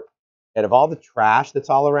out of work, and of all the trash that's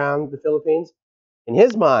all around the Philippines, in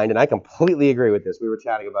his mind, and I completely agree with this. We were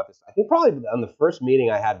chatting about this. I think probably on the first meeting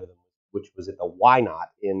I had with him, which was at the Why Not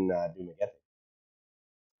in Dumaguete.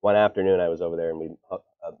 One afternoon, I was over there and we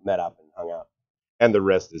met up and hung out, and the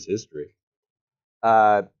rest is history.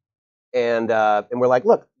 Uh, and we're like,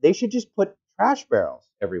 look, they should just put trash barrels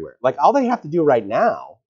everywhere. Like all they have to do right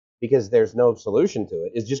now, because there's no solution to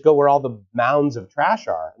it, is just go where all the mounds of trash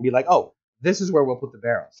are and be like, oh, this is where we'll put the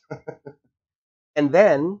barrels. And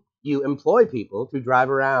then you employ people to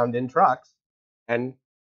drive around in trucks and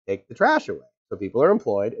take the trash away. So people are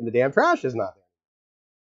employed and the damn trash is not there.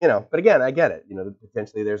 You know, but again, I get it. You know,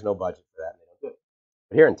 potentially there's no budget for that and they don't do it.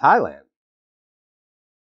 But here in Thailand,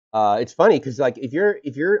 it's funny because like if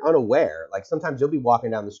you're unaware, like sometimes you'll be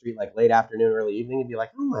walking down the street like late afternoon, early evening, and be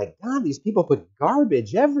like, oh my god, these people put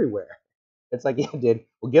garbage everywhere. It's like, yeah, dude,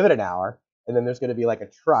 we'll give it an hour, and then there's going to be like a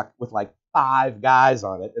truck with like 5 guys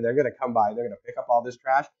on it, and they're going to come by, and they're going to pick up all this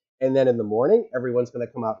trash, and then in the morning, everyone's going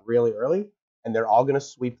to come out really early, and they're all going to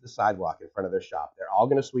sweep the sidewalk in front of their shop. They're all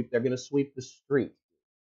going to sweep. They're going to sweep the street.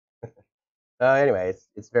 Anyway,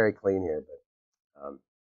 it's very clean here, but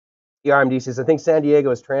ERMD says, I think San Diego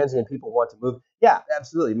is transient. People want to move. Yeah,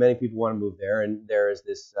 absolutely. Many people want to move there, and there's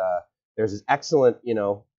this excellent, you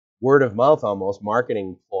know, word of mouth almost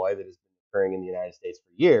marketing ploy that has been occurring in the United States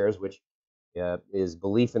for years, which is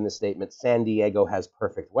belief in the statement San Diego has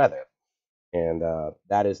perfect weather, and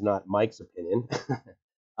that is not Mike's opinion.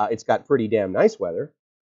 It's got pretty damn nice weather,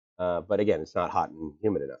 but again, it's not hot and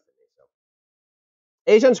humid enough for me. So,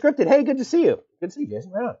 Asia Unscripted, hey, good to see you. Good to see you,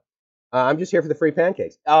 Jason. Right on. I'm just here for the free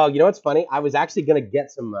pancakes. Oh, you know what's funny? I was actually gonna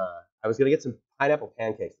get some. I was gonna get some pineapple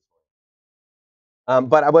pancakes,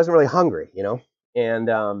 but I wasn't really hungry, you know. And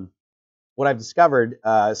what I've discovered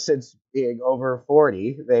since being over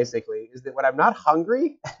 40, basically, is that when I'm not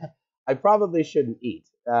hungry, I probably shouldn't eat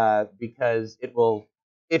because it will.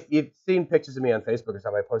 If you've seen pictures of me on Facebook or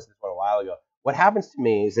something, I posted this one a while ago. What happens to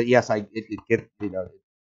me is that yes, it get it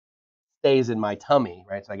stays in my tummy,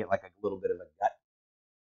 right? So I get like a little bit of a gut.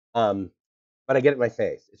 But I get it in my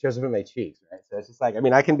face. It shows up in my cheeks, right? So it's just like, I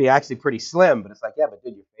mean, I can be actually pretty slim, but it's like, yeah, but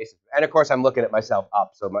dude, your face is. And of course, I'm looking at myself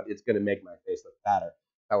up, so it's going to make my face look fatter.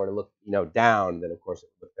 If I were to look, down, then of course it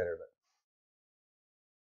would look thinner.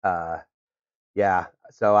 But yeah.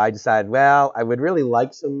 So I decided, well, I would really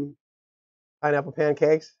like some pineapple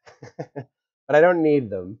pancakes, but I don't need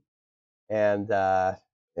them. And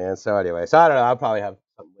so anyway, so I don't know. I'll probably have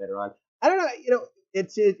something later on. I don't know.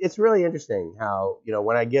 It's really interesting how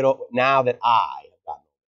when I get now that I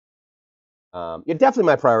have gotten definitely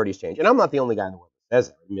my priorities change, and I'm not the only guy in the world that says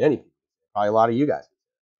that. I mean, many people, probably a lot of you guys.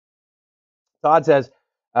 Todd says,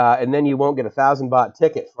 and then you won't get 1,000 baht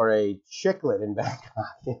ticket for a chiclet in Bangkok.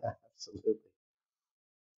 Yeah, absolutely.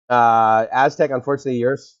 Aztec, unfortunately,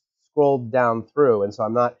 you're scrolled down through, and so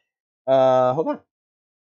I'm not. Hold on.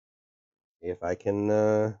 If I can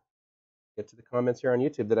get to the comments here on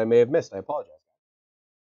YouTube that I may have missed, I apologize.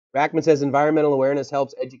 Rackman says environmental awareness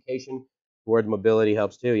helps, education toward mobility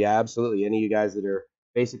helps too. Yeah, absolutely. Any of you guys that are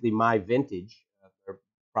basically my vintage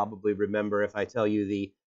probably remember if I tell you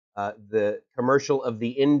the commercial of the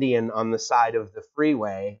Indian on the side of the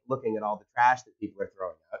freeway looking at all the trash that people are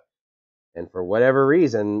throwing out. And for whatever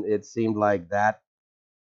reason, it seemed like that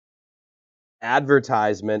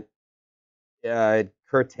advertisement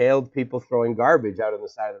curtailed people throwing garbage out on the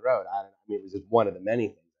side of the road. I mean, it was just one of the many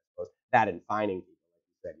things, I suppose. That and fining people, like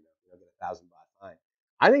you said, get 1,000 baht fine.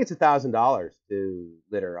 I think it's $1,000 to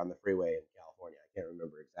litter on the freeway in California. I can't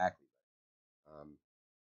remember exactly.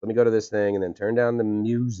 Let me go to this thing and then turn down the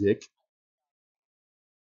music.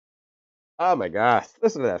 Oh my gosh,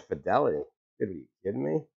 listen to that fidelity. Are you kidding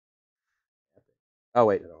me? Oh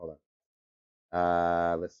wait, no, hold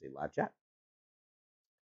on. Let's see, live chat.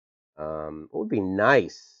 What would be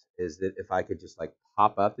nice is that if I could just like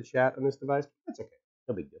pop up the chat on this device. That's okay,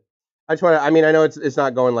 no big deal. I just want to. I mean, I know it's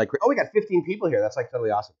not going like. Oh, we got 15 people here. That's like totally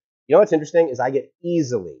awesome. You know what's interesting is I get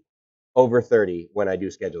easily over 30 when I do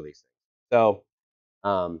schedule these things. So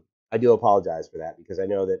I do apologize for that because I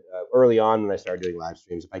know that early on when I started doing live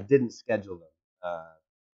streams, if I didn't schedule them,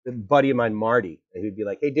 a buddy of mine, Marty, he'd be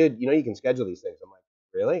like, "Hey, dude, you know you can schedule these things." I'm like,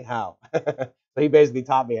 "Really? How?" So he basically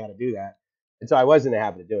taught me how to do that, and so I was in the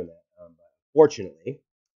habit of doing that. But fortunately,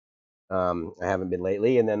 I haven't been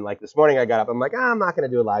lately. And then like this morning, I got up. I'm like, I'm not going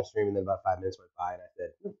to do a live stream. And then about 5 minutes went by, and I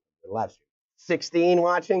said, live stream. 16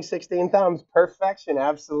 watching, 16 thumbs, perfection.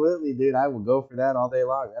 Absolutely, dude. I will go for that all day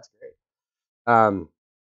long. That's great.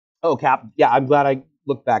 Oh, Cap. Yeah, I'm glad I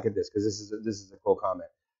looked back at this because this is a cool comment.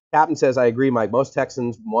 Captain says, I agree, Mike. Most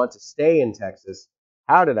Texans want to stay in Texas.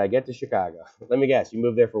 How did I get to Chicago? Let me guess. You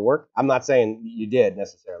moved there for work? I'm not saying you did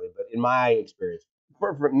necessarily, but in my experience,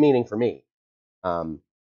 meaning for me,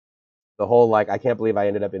 the whole like I can't believe I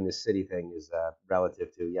ended up in this city thing is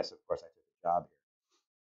relative to yes, of course I took a job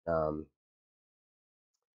here.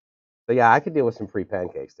 So yeah, I could deal with some free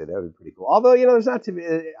pancakes too. That would be pretty cool. Although there's not to be.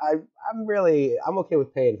 I'm okay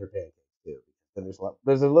with paying for pancakes too. And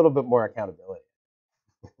there's a little bit more accountability.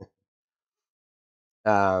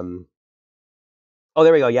 Oh,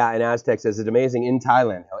 there we go. Yeah, and Aztec says it's amazing in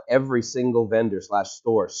Thailand how every single vendor /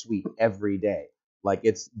 store sweep every day. Like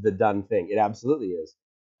it's the done thing. It absolutely is.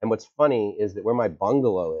 And what's funny is that where my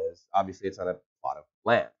bungalow is, obviously it's on a plot of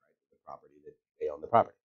land, right? The property that they own the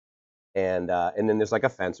property. And then there's like a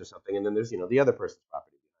fence or something, and then there's the other person's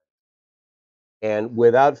property. And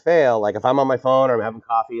without fail, like if I'm on my phone or I'm having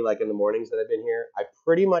coffee, like in the mornings that I've been here, I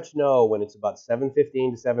pretty much know when it's about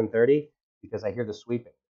 7:15 to 7:30 because I hear the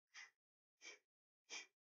sweeping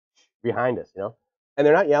behind us, and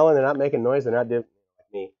they're not yelling, they're not making noise, they're not doing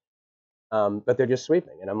like me, but they're just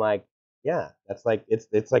sweeping, and I'm like, yeah, that's like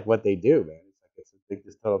it's like what they do, man. It's like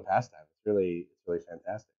this total pastime. It's really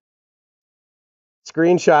fantastic.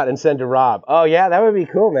 Screenshot and send to Rob. Oh yeah, that would be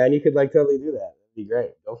cool, man. You could like totally do that. That'd be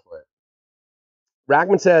great. Go for it.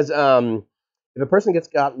 Rackman says, if a person gets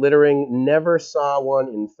got littering, never saw one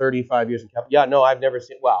in 35 years in California. Yeah, no, I've never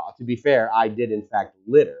seen. Well, to be fair, I did in fact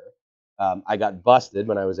litter. I got busted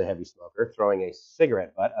when I was a heavy smoker, throwing a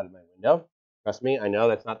cigarette butt out of my window. Trust me, I know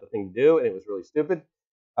that's not the thing to do, and it was really stupid.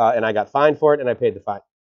 And I got fined for it, and I paid the fine.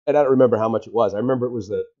 And I don't remember how much it was. I remember it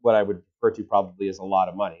was what I would refer to probably as a lot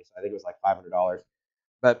of money. So I think it was like $500.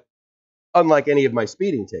 But unlike any of my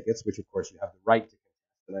speeding tickets, which of course you have the right to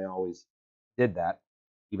contest, and I always did that,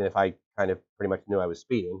 even if I kind of pretty much knew I was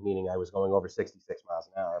speeding, meaning I was going over 66 miles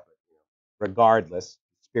an hour. But regardless,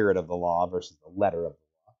 spirit of the law versus the letter of the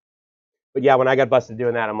law. But yeah, when I got busted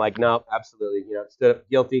doing that, I'm like, no, absolutely, stood up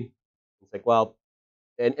guilty. It's like, well,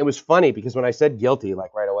 and it was funny because when I said guilty,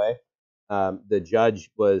 like right away, the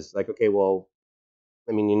judge was like, okay, well,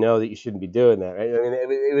 I mean, you know that you shouldn't be doing that, right? I mean,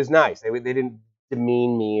 it was nice. They didn't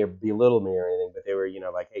demean me or belittle me or anything, but they were,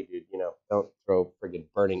 like, hey, dude, don't throw friggin'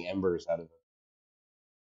 burning embers out of it.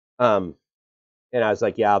 And I was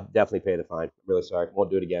like, yeah, I'll definitely pay the fine. I'm really sorry.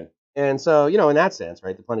 Won't do it again. And so, in that sense,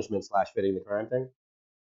 right, the punishment / fitting the crime thing.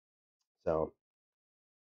 So,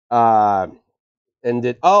 and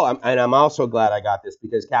I'm also glad I got this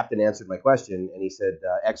because Captain answered my question and he said,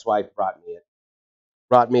 ex-wife brought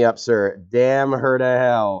me up, sir. Damn her to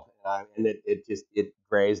hell. And it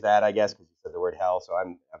grazed that, I guess, because you said the word hell. So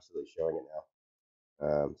I'm absolutely showing it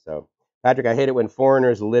now. So Patrick, I hate it when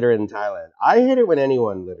foreigners litter in Thailand. I hate it when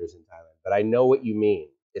anyone litters in Thailand, but I know what you mean.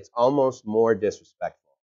 It's almost more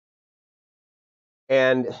disrespectful.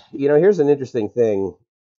 And, here's an interesting thing.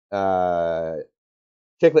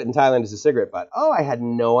 Chiclet in Thailand is a cigarette butt. Oh, I had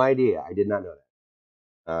no idea. I did not know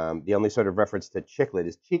that. The only sort of reference to chiclet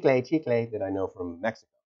is chicle that I know from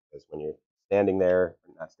Mexico. Because when you're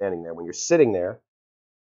when you're sitting there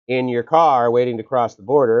in your car waiting to cross the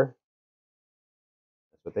border,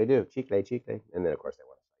 that's what they do. Chicle. And then, of course, they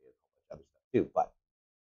want to say a whole bunch of other stuff too. But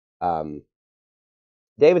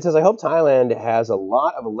David says, I hope Thailand has a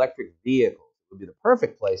lot of electric vehicles. It would be the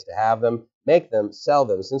perfect place to have them, make them, sell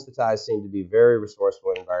them, since the Thais seem to be very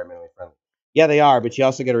resourceful and environmentally friendly. Yeah, they are, but you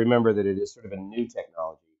also got to remember that it is sort of a new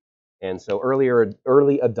technology. And so early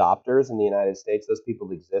adopters in the United States, those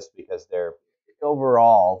people exist because they're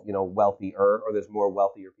overall, wealthier, or there's more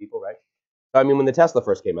wealthier people, right? So, I mean, when the Tesla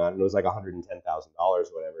first came out and it was like $110,000 or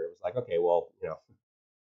whatever, it was like, okay, well,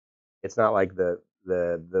 it's not like the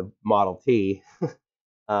Model T.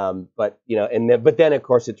 But then of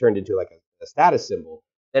course it turned into like a status symbol.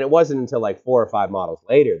 And it wasn't until like 4 or 5 models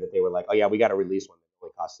later that they were like, oh yeah, we got to release one that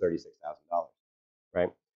only costs $36,000, right?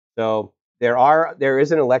 So there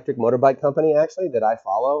is an electric motorbike company actually that I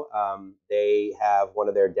follow. They have one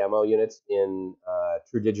of their demo units in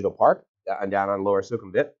True Digital Park down on Lower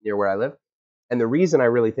Sukhumvit near where I live. And the reason I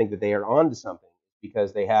really think that they are onto something is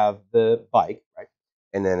because they have the bike, right?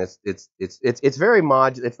 And then it's very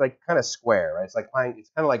modular. It's like kind of square, right? It's kind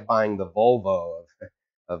of like buying the Volvo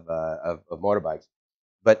of motorbikes,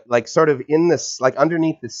 but like sort of in this, like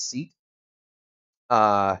underneath the seat,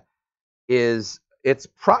 uh, it's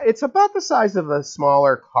about the size of a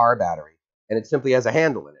smaller car battery, and it simply has a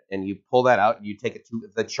handle in it, and you pull that out, and you take it to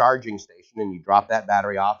the charging station, and you drop that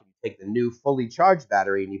battery off, and you take the new fully charged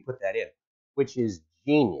battery, and you put that in, which is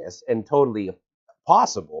genius and totally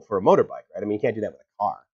possible for a motorbike, right? I mean, you can't do that with a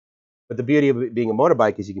car. But the beauty of it being a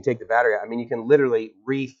motorbike is you can take the battery out. I mean, you can literally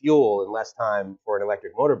refuel in less time for an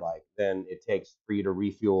electric motorbike than it takes for you to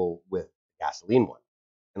refuel with a gasoline one.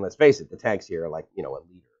 And let's face it, the tanks here are like, a liter,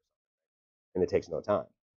 and it takes no time.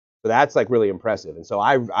 So that's like really impressive. And so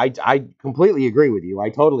I completely agree with you. I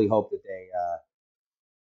totally hope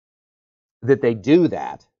that they do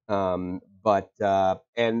that. But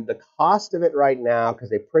and the cost of it right now, because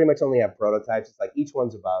they pretty much only have prototypes, it's like each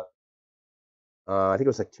one's about I think it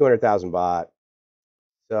was like 200,000 baht.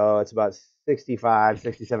 So it's about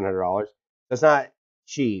 $6,700. So it's not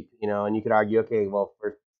cheap, and you could argue, okay, well,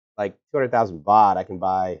 for like 200,000 baht, I can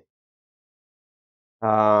buy,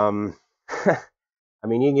 I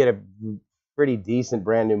mean, you can get a pretty decent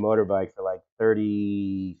brand new motorbike for like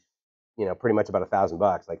 30, pretty much about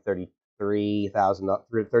 $1,000, like 33,000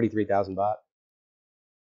 baht.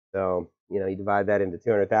 So, you divide that into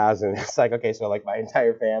 200,000. It's like, okay, so like my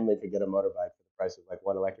entire family could get a motorbike for the price of like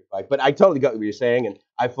one electric bike. But I totally got what you're saying, and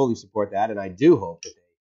I fully support that. And I do hope that they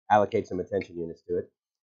allocate some attention units to it,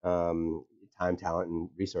 time, talent, and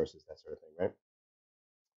resources, that sort of thing, right?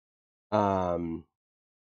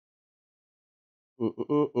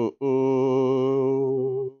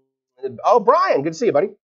 Oh, Brian, good to see you,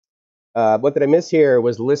 buddy. What did I miss here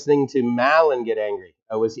was listening to Malin get angry.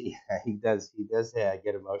 Oh, was he? He does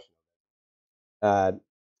get emotional.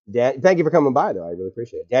 Thank you for coming by, though. I really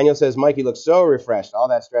appreciate it. Daniel says, Mikey looks so refreshed. All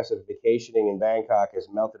that stress of vacationing in Bangkok has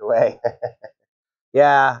melted away.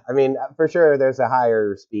 Yeah, I mean, for sure, there's a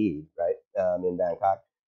higher speed, right, in Bangkok.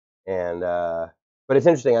 And but it's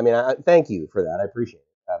interesting. I mean, thank you for that. I appreciate it.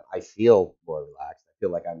 I feel more relaxed. I feel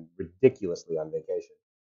like I'm ridiculously on vacation.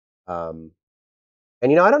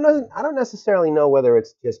 And I don't know. I don't necessarily know whether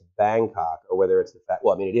it's just Bangkok or whether it's the fact.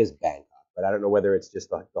 Well, I mean, it is Bangkok, but I don't know whether it's just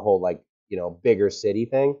the whole like bigger city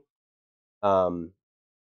thing.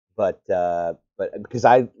 But because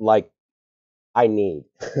I need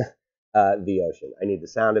the ocean. I need the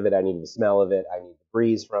sound of it. I need the smell of it. I need the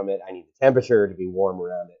breeze from it. I need the temperature to be warm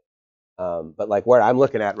around it. But like where I'm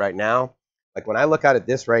looking at right now, like when I look out at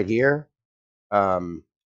this right here,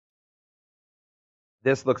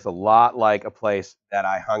 this looks a lot like a place that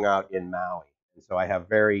I hung out in Maui. And so I have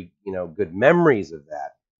very, good memories of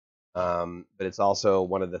that. But it's also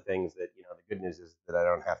one of the things that, the good news is that I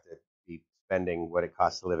don't have to be spending what it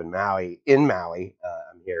costs to live in Maui.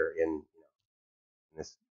 I'm here in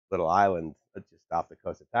this little island just off the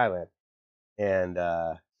coast of Thailand. And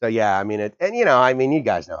so, yeah, I mean, you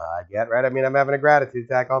guys know how I get, right? I mean, I'm having a gratitude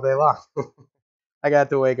attack all day long. I got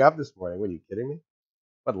to wake up this morning. What, are you kidding me?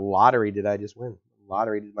 What lottery did I just win? What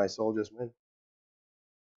lottery did my soul just win?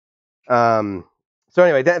 So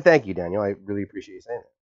anyway, thank you, Daniel. I really appreciate you saying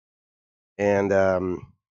that. And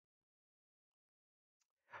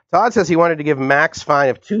Todd says he wanted to give max fine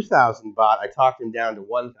of 2,000 baht. I talked him down to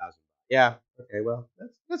 1,000 baht. Yeah. Okay. Well,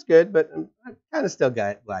 that's good, but I'm kind of still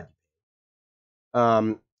glad.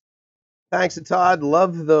 Thanks to Todd.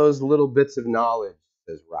 Love those little bits of knowledge,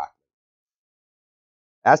 says Rock.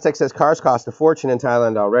 Aztec says cars cost a fortune in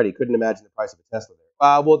Thailand already. Couldn't imagine the price of a Tesla there.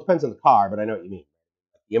 Well, it depends on the car, but I know what you mean.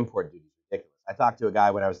 The import duty is ridiculous. I talked to a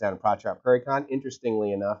guy when I was down in Prachuap Khiri Khan.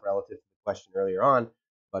 Interestingly enough, relative to the question earlier on,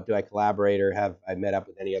 but do I collaborate or have I met up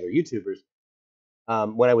with any other YouTubers?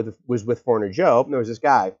 When I was with Foreigner Joe, there was this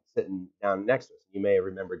guy sitting down next to us. You may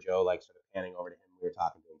remember Joe, like sort of panning over to him. We were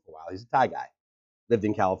talking to him for a while. He's a Thai guy. Lived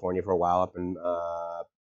in California for a while up in,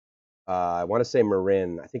 I want to say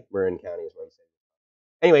Marin. I think Marin County is where he's.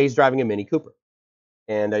 Anyway, he's driving a Mini Cooper.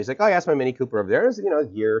 And he's like, oh, yeah, that's my Mini Cooper over there. It's, a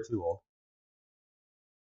year or two old.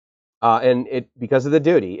 And because of the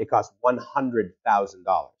duty, it costs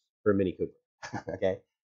 $100,000 for a Mini Cooper. Okay?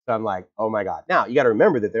 So I'm like, oh, my God. Now, you got to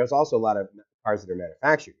remember that there's also a lot of cars that are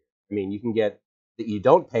manufactured. I mean, you can get that you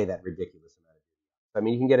don't pay that ridiculous amount of duty. I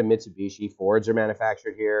mean, you can get a Mitsubishi. Fords are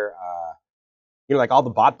manufactured here. You know, like all the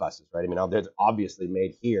bot buses, right? I mean, they're obviously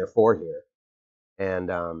made here for here, and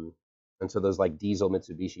so those like diesel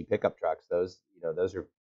Mitsubishi pickup trucks, those are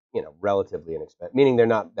relatively inexpensive, meaning they're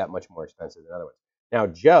not that much more expensive than other ones. Now,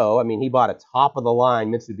 Joe, I mean, he bought a top of the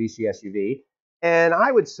line Mitsubishi SUV, and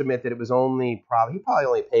I would submit that it was he probably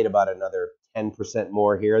only paid about another 10%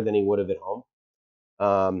 more here than he would have at home.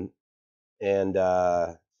 And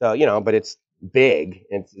so, but it's big.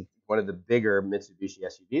 It's one of the bigger Mitsubishi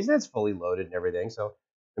SUVs, and it's fully loaded and everything. So,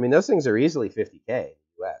 I mean, those things are easily 50K in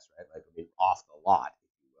the US, right? Like, I mean, off the lot,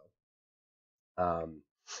 if you will.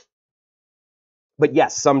 But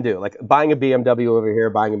yes, some do. Like buying a BMW over here,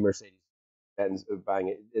 buying a Mercedes Benz,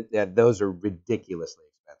 those are ridiculously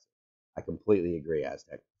expensive. I completely agree,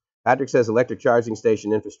 Aztec. Patrick says electric charging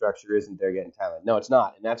station infrastructure isn't there yet in Thailand. No, it's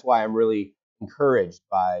not, and that's why I'm really encouraged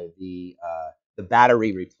by the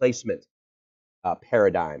battery replacement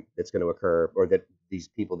paradigm that's going to occur, or that these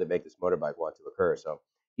people that make this motorbike want to occur. So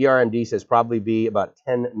ERMD says probably be about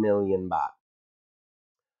 10 million baht.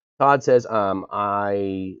 Todd says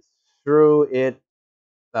I threw it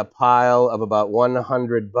a pile of about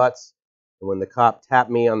 100 butts, and when the cop tapped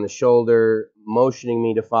me on the shoulder, motioning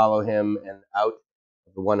me to follow him, and out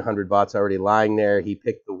of the 100 butts already lying there, he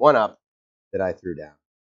picked the one up that I threw down.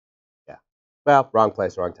 Yeah. Well, wrong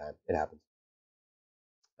place, wrong time. It happens.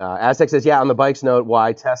 Aztec says, yeah, on the bikes note,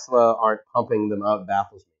 why Tesla aren't pumping them out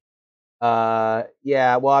baffles me.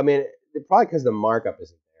 Yeah, well, I mean, probably because the markup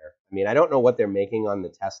isn't there. I mean, I don't know what they're making on the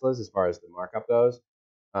Teslas as far as the markup goes.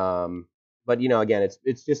 But again,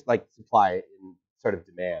 it's just like supply and sort of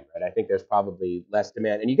demand, right? I think there's probably less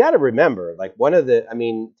demand, and you got to remember, like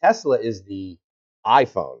Tesla is the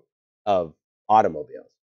iPhone of automobiles.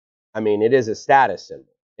 I mean, it is a status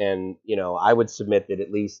symbol, and I would submit that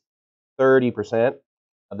at least 30%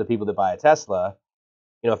 of the people that buy a Tesla,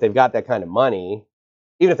 if they've got that kind of money,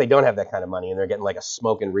 even if they don't have that kind of money and they're getting like a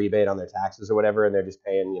smoking rebate on their taxes or whatever, and they're just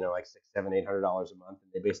paying like $600, $700, $800 a month, and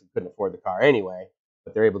they basically couldn't afford the car anyway,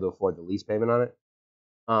 but they're able to afford the lease payment on it.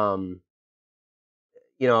 I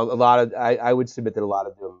would submit that a lot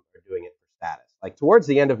of them are doing it for status. Like towards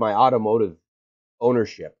the end of my automotive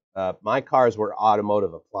ownership, my cars were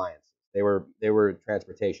automotive appliances. They were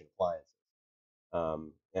transportation appliances.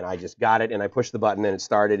 And I just got it, and I pushed the button, and it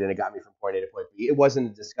started, and it got me from point A to point B. It wasn't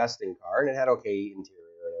a disgusting car, and it had okay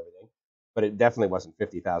interior and everything, but it definitely wasn't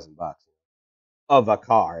 $50,000 of a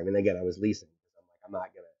car. I mean, again, I was leasing. I'm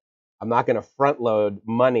not gonna front load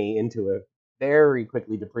money into a very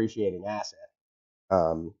quickly depreciating asset.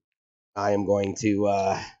 I am going to,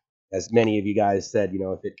 as many of you guys said,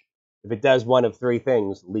 if it does one of three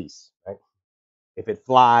things, lease, right? If it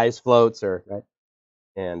flies, floats, or right,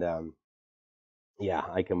 and yeah,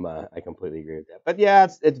 I completely agree with that. But yeah,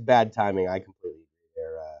 it's bad timing. I completely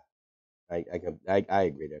agree there. I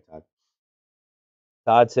agree there, Todd.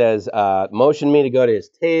 Todd says, motion me to go to his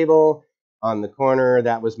table on the corner.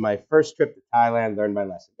 That was my first trip to Thailand. Learned my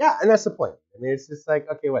lesson. Yeah, and that's the point. I mean, it's just like,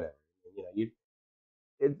 okay, whatever.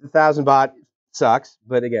 1,000 baht sucks,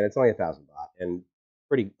 but again, it's only 1,000 baht, and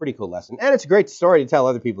pretty cool lesson. And it's a great story to tell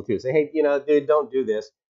other people too. Say, hey, dude, don't do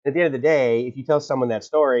this. At the end of the day, if you tell someone that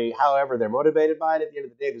story, however they're motivated by it, at the end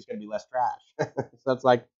of the day, there's going to be less trash. So it's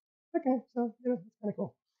like, okay, so it's kind of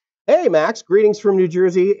cool. Hey, Max, greetings from New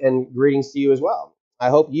Jersey, and greetings to you as well. I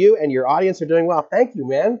hope you and your audience are doing well. Thank you,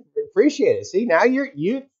 man. Appreciate it. See, now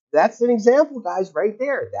you. That's an example, guys, right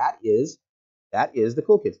there. That is the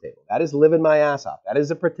Cool Kids table. That is living my ass off. That is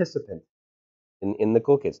a participant in the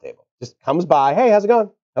Cool Kids table. Just comes by. Hey, how's it going?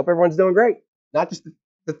 Hope everyone's doing great. Not just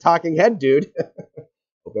the talking head dude.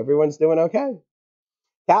 Hope everyone's doing okay.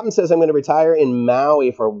 Captain says I'm going to retire in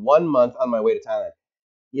Maui for 1 month on my way to Thailand.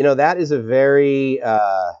 That is a very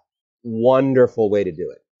wonderful way to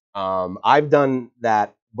do it. I've done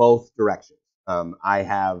that both directions. I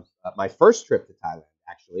have my first trip to Thailand,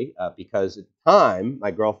 actually, because at the time,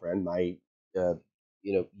 my girlfriend, my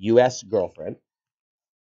U.S. girlfriend,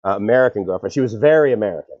 American girlfriend, she was very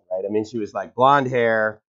American, right? I mean, she was like blonde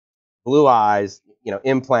hair, blue eyes,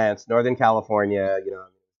 implants, Northern California,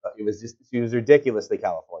 it was just, she was ridiculously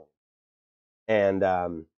Californian. And,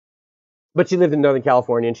 but she lived in Northern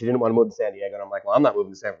California, and she didn't want to move to San Diego. And I'm like, well, I'm not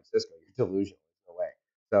moving to San Francisco. You're delusional. No way.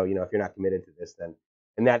 So, if you're not committed to this, then,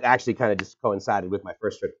 and that actually kind of just coincided with my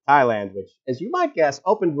first trip to Thailand, which, as you might guess,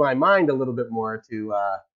 opened my mind a little bit more to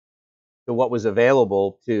what was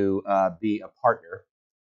available to be a partner.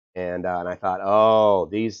 And I thought, oh,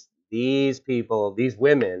 these people, these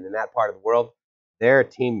women in that part of the world, they're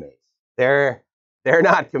teammates. They're They're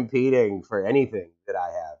not competing for anything that I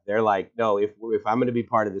have. They're like, no, if I'm going to be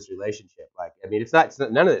part of this relationship, like, I mean, it's not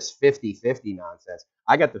none of this 50-50 nonsense.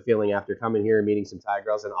 I got the feeling after coming here and meeting some Thai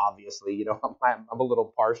girls, and obviously, you know, I'm a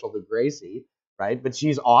little partial to Gracie, right? But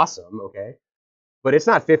she's awesome, okay? But it's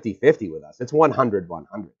not 50-50 with us. It's 100-100.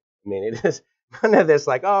 I mean, it is none of this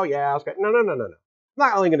like, oh, yeah, I'll scratch. No, no, no, no, no. I'm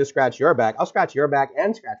not only going to scratch your back, I'll scratch your back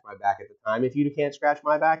and scratch my back at the time. If you can't scratch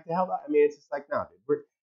my back, the hell, I mean, it's just like, no, dude, we're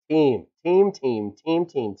team,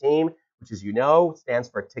 which, as you know, stands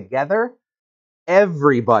for together.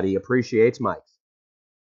 Everybody appreciates Mike's.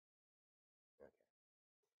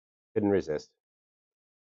 Couldn't resist.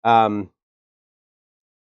 So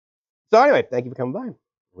anyway, thank you for coming by.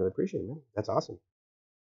 Really appreciate it, man. That's awesome.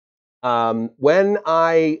 When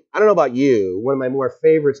I don't know about you, one of my more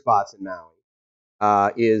favorite spots in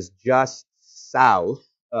Maui is just south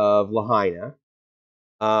of Lahaina,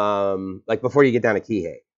 like before you get down to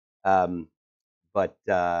Kihei. But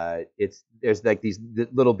there's like these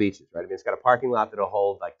little beaches, right? I mean, it's got a parking lot that'll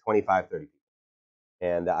hold like 25, 30 people.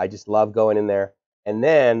 And I just love going in there. And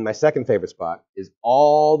then my second favorite spot is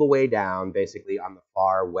all the way down, basically on the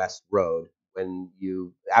far west road when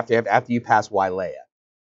you after you pass Wailea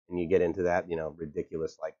and you get into that, you know,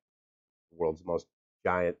 ridiculous, like, world's most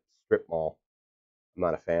giant strip mall. I'm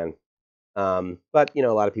not a fan. But you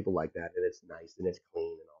know, a lot of people like that, and it's nice and it's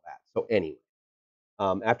clean and all that. So anyway,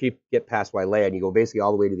 after you get past Wailea and you go basically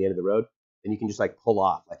all the way to the end of the road, then you can just like pull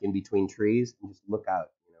off, like in between trees, and just look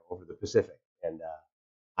out, you know, over the Pacific. And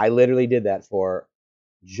I literally did that for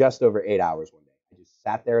just over 8 hours one day. I just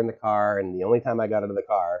sat there in the car, and the only time I got out of the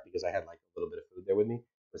car, because I had like a little bit of food there with me,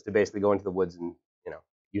 was to basically go into the woods and, you know,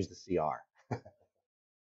 use the CR.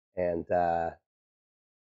 and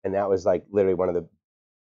that was like literally one of the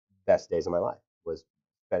best days of my life, was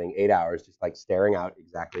spending 8 hours just like staring out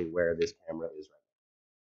exactly where this camera is right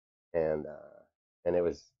now. And it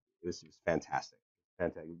was fantastic,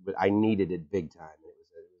 fantastic. But I needed it big time, and it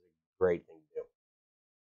was a great thing to do.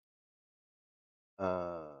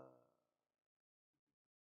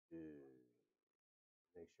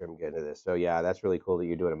 Make sure I'm getting to this. So yeah, that's really cool that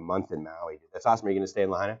you're doing a month in Maui. That's awesome. Are you going to stay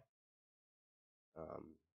in Lahaina?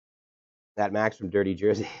 That Max from Dirty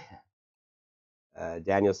Jersey.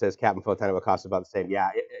 Daniel says Captain Photona will cost about the same.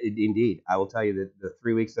 Yeah, indeed. I will tell you that the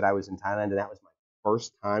 3 weeks that I was in Thailand, and that was my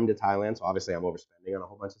first time to Thailand, so obviously I'm overspending on a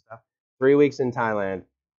whole bunch of stuff. 3 weeks in Thailand,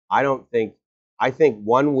 I think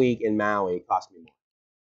 1 week in Maui cost me more.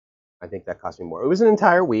 I think that cost me more. It was an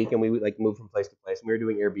entire week, and we like moved from place to place, and we were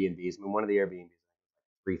doing Airbnbs. I mean, one of the Airbnbs was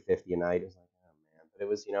like $350 a night. It was like, oh man, but it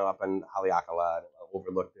was, you know, up in Haleakala,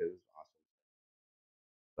 overlooked. It was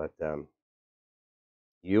awesome. But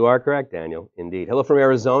you are correct, Daniel. Indeed. Hello from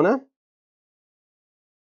Arizona.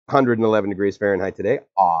 111 degrees Fahrenheit today.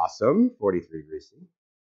 Awesome. 43 degrees C.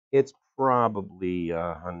 It's probably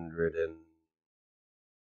 100 and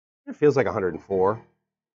it feels like 104.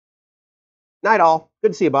 Night all. Good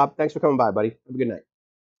to see you, Bob. Thanks for coming by, buddy. Have a good night.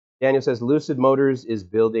 Daniel says Lucid Motors is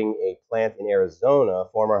building a plant in Arizona.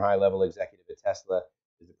 Former high-level executive at Tesla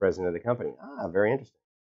is the president of the company. Ah, very interesting.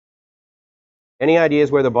 Any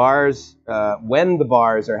ideas where the bars, when the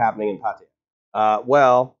bars are happening in Pattaya?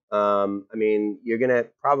 Well, I mean, you're gonna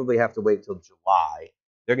probably have to wait till July.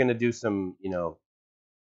 They're gonna do some, you know,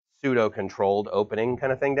 pseudo-controlled opening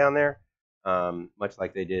kind of thing down there, much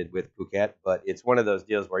like they did with Phuket. But it's one of those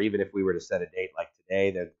deals where even if we were to set a date like today,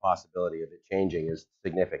 the possibility of it changing is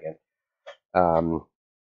significant.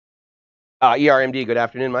 ERMD, good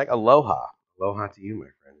afternoon, Mike. Aloha. Aloha to you, my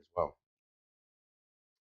friend, as well.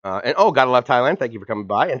 And oh, gotta love Thailand. Thank you for coming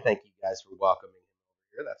by, and thank you guys for welcoming me over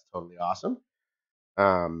here. That's totally awesome.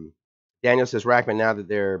 Daniel says, Rackman, now that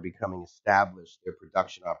they're becoming established, their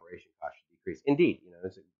production operation costs should decrease. Indeed, you know,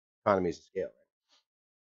 there's economies of scale,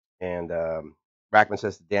 right? And Rackman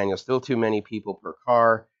says to Daniel, still too many people per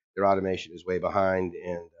car. Their automation is way behind,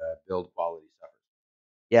 and build quality suffers.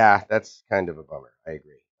 Yeah, that's kind of a bummer. I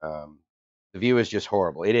agree. The view is just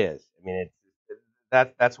horrible. It is. I mean,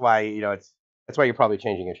 that's why, you know, that's why you're probably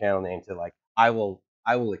changing your channel name to like I will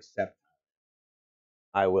accept.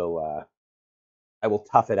 I will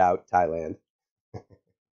tough it out, Thailand.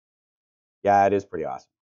 Yeah, it is pretty awesome.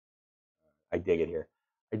 I dig it here.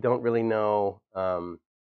 I don't really know.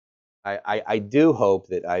 I do hope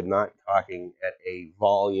that I'm not talking at a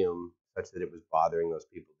volume such that it was bothering those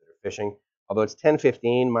people that are fishing. Although it's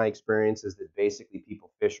 10:15, my experience is that basically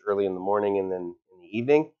people fish early in the morning and then in the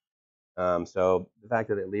evening. So the fact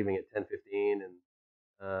that they're leaving at 10:15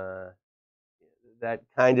 and that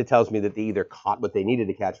kind of tells me that they either caught what they needed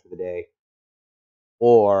to catch for the day,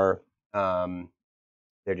 or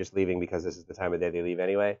they're just leaving because this is the time of day they leave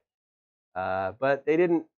anyway. But they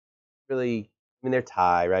didn't really mean, they're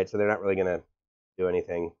Thai, right? So they're not really gonna do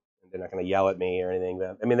anything. They're not gonna yell at me or anything.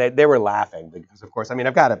 But, I mean, they were laughing because, of course, I mean,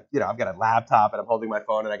 I've got a laptop and I'm holding my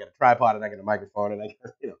phone and I got a tripod and I got a microphone and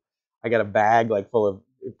I got a bag like full of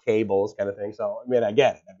cables kind of thing. So I mean, I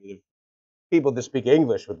get it. I mean, if people that speak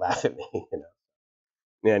English would laugh at me,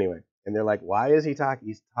 Anyway, and they're like, "Why is he talking?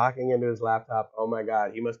 He's talking into his laptop. Oh my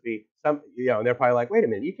God, he must be some, And they're probably like, "Wait a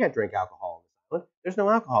minute, you can't drink alcohol in this island. There's no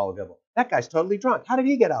alcohol available. That guy's totally drunk. How did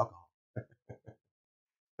he get alcohol?"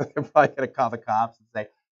 They're probably gonna call the cops and say,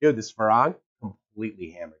 "Dude, this Farang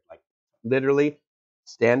completely hammered, like literally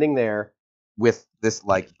standing there with this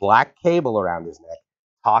like black cable around his neck,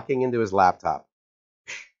 talking into his laptop.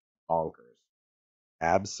 Bonkers,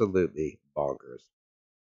 absolutely bonkers."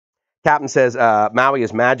 Captain says Maui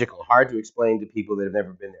is magical, hard to explain to people that have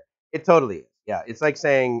never been there. It totally is. Yeah, it's like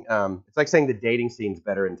saying the dating scene's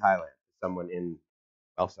better in Thailand. Someone in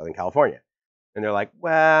Southern California, and they're like,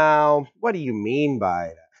 "Well, what do you mean by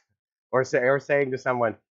that?" Or saying to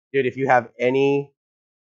someone, "Dude, if you have any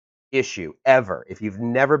issue ever, if you've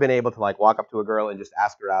never been able to like walk up to a girl and just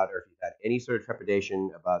ask her out, or if you've had any sort of trepidation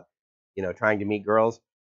about trying to meet girls,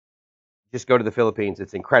 just go to the Philippines.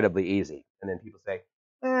 It's incredibly easy." And then people say,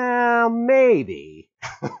 "Well, maybe."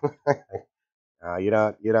 You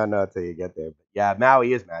don't know until you get there. But yeah,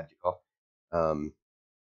 Maui is magical.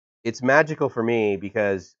 It's magical for me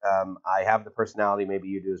because I have the personality, maybe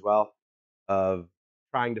you do as well, of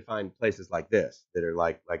trying to find places like this that are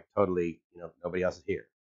like totally, nobody else is here.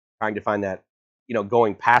 Trying to find that,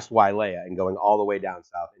 going past Wailea and going all the way down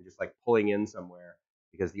south and just like pulling in somewhere,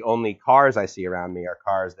 because the only cars I see around me are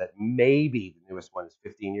cars that maybe the newest one is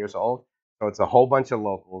 15 years old. So it's a whole bunch of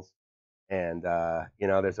locals. And,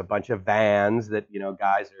 there's a bunch of vans that,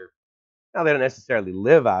 guys are, now they don't necessarily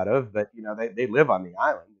live out of, but, they live on the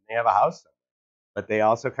island. They have a house somewhere. But they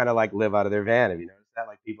also kind of like live out of their van. Have you noticed that?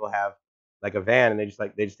 Like people have like a van and they just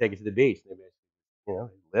take it to the beach. They they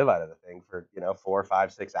live out of the thing for, 4,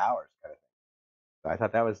 5, 6 hours kind of thing. So I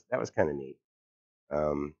thought that was kind of neat.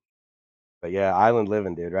 But yeah, island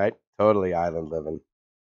living, dude, right? Totally island living.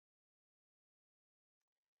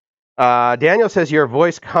 Daniel says your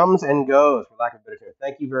voice comes and goes, for lack of a better term.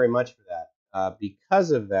 Thank you very much for that.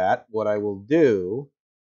 Because of that, what I will do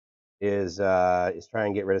is try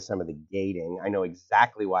and get rid of some of the gating. I know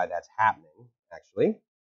exactly why that's happening, actually.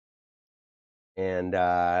 And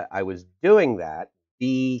I was doing that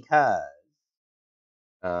because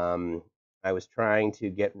I was trying to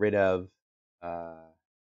get rid of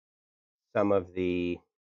some of the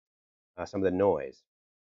noise.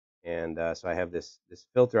 And so I have this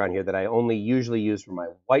filter on here that I only usually use for my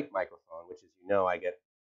white microphone, which, as you know, I get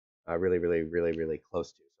really, really, really, really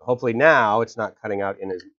close to. So hopefully now it's not cutting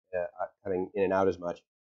in and out as much.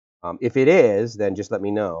 If it is, then just let me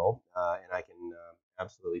know, and I can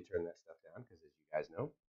absolutely turn that stuff down, because, as you guys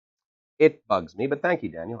know, it bugs me. But thank you,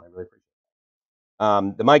 Daniel. I really appreciate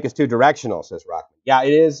it. The mic is too directional, says Rockman. Yeah,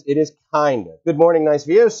 it is. It is kind of. Good morning, nice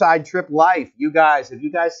view. Side Trip Life. Have you guys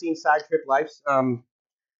seen Side Trip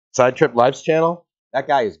Life's channel? That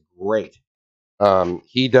guy is great.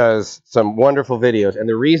 He does some wonderful videos, and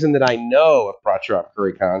the reason that I know of Pracharath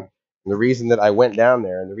Kurikan, and the reason that I went down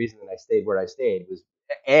there, and the reason that I stayed where I stayed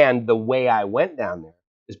and the way I went down there,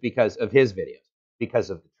 is because of his videos, because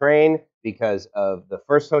of the train, because of the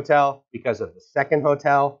first hotel, because of the second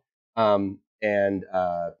hotel, and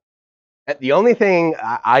the only thing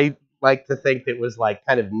I like to think that was like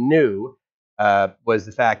kind of new was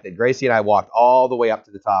the fact that Gracie and I walked all the way up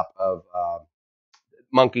to the top of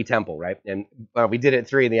Monkey Temple, right? And we did it at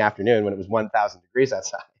 3 in the afternoon when it was 1,000 degrees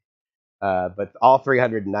outside, but all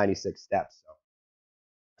 396 steps.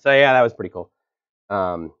 So yeah, that was pretty cool.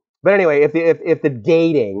 But anyway, if the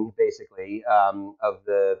gating basically of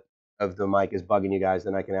the mic is bugging you guys,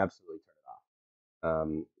 then I can absolutely turn it off.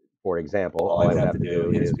 For example, all I have to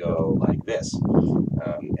do is go like this,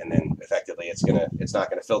 and then effectively it's not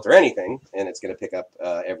gonna filter anything, and it's gonna pick up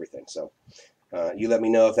everything. So you let me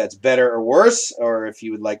know if that's better or worse, or if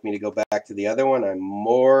you would like me to go back to the other one. I'm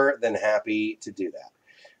more than happy to do that,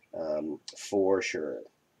 for sure.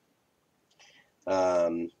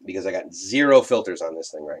 Because I got 0 filters on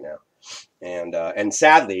this thing right now, and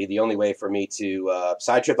sadly, the only way for me to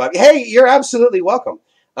side trip live. Hey, you're absolutely welcome.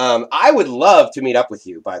 I would love to meet up with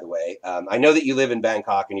you, by the way. I know that you live in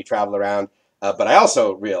Bangkok and you travel around, but I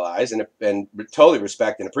also realize and totally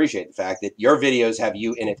respect and appreciate the fact that your videos have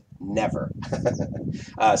you in it never.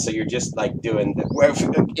 So you're just like doing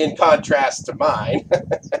in contrast to mine.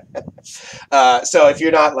 So if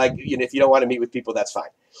you're not like, if you don't want to meet with people, that's fine.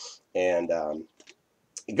 And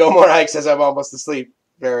Go More Ike says I'm almost asleep.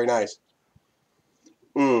 Very nice.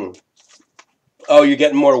 Oh, you're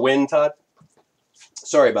getting more wind, Todd?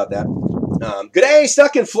 Sorry about that. Good day,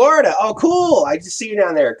 stuck in Florida. Oh, cool. I just see you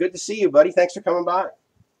down there. Good to see you, buddy. Thanks for coming by.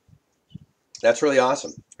 That's really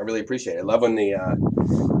awesome. I really appreciate it. I love when the,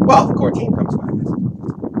 the core team comes by.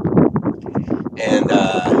 And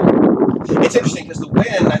it's interesting because the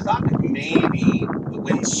wind, I thought that maybe the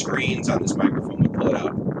wind screens on this microphone would pull it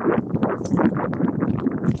out.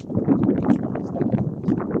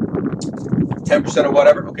 10% of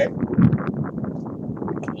whatever, okay.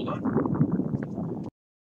 Hold on.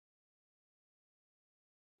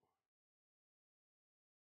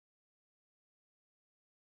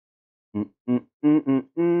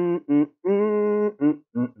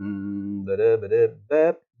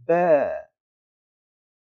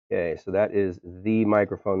 Okay, so that is the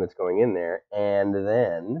microphone that's going in there, and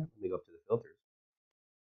then let me go up to the filters,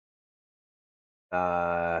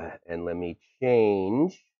 and let me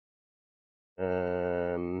change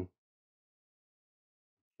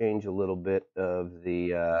a little bit of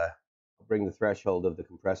the. Bring the threshold of the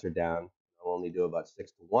compressor down. I'll only do about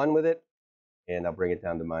 6-to-1 with it, and I'll bring it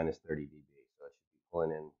down to minus 30 dB. So it should be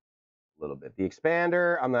pulling in a little bit. The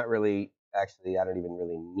expander, I'm not really, actually, I don't even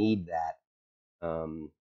really need that.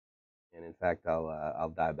 And in fact,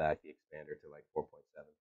 I'll dial back the expander to like 4.7.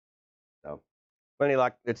 So plenty of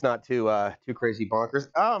luck. It's not too crazy bonkers.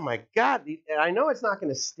 Oh my God! I know it's not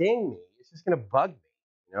going to sting me. It's just going to bug me.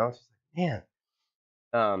 You know, it's just like,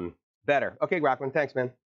 man. Better. Okay, Rockman. Thanks,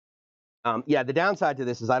 man. Yeah, the downside to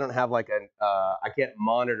this is I don't have like I can't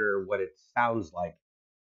monitor what it sounds like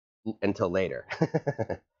until later.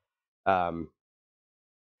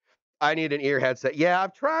 I need an ear headset. Yeah,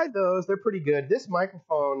 I've tried those. They're pretty good. This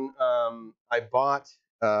microphone I bought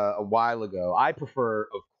a while ago. I prefer,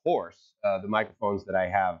 of course, the microphones that I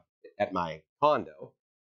have at my condo.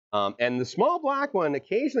 And the small black one,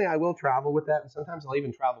 occasionally I will travel with that, and sometimes I'll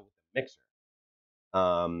even travel with the mixer.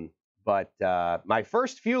 But my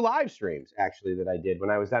first few live streams, actually, that I did when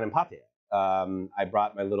I was down in Pattaya, I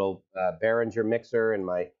brought my little Behringer mixer and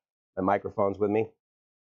my microphones with me,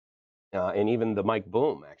 and even the mic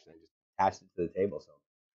boom, actually. I just attached it to the table. So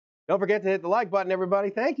don't forget to hit the like button,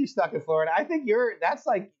 everybody. Thank you, Stuck in Florida. I think that's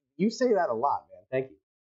like, you say that a lot, man. Thank you.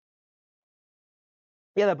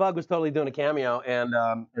 Yeah, that bug was totally doing a cameo, and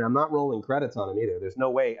I'm not rolling credits on him either. There's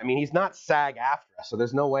no way. I mean, he's not SAG after us, so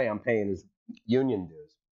there's no way I'm paying his union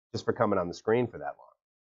dues just for coming on the screen for that long.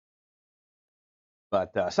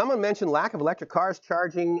 But someone mentioned lack of electric cars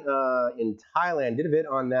charging in Thailand. Did a bit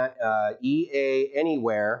on that. EA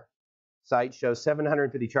Anywhere site shows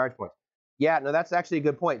 750 charge points. Yeah, no, that's actually a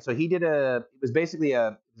good point. So he did it was basically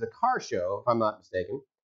a car show, if I'm not mistaken.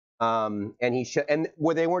 And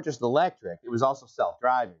where they weren't just electric, it was also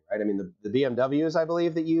self-driving, right? I mean, the BMWs, I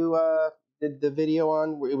believe, that you did the video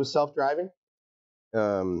on, where it was self-driving.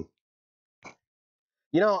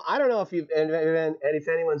 You know, I don't know if and if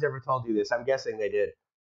anyone's ever told you this. I'm guessing they did.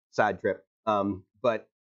 Side trip. But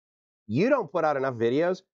you don't put out enough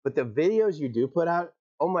videos, but the videos you do put out,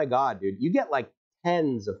 oh my God, dude, you get like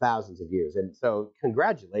tens of thousands of views. And so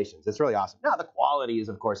congratulations. It's really awesome. Now, the quality is,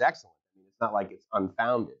 of course, excellent. I mean, it's not like it's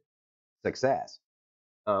unfounded success,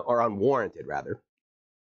 or unwarranted, rather.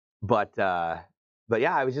 But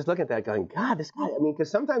yeah, I was just looking at that going, God, this guy, I mean,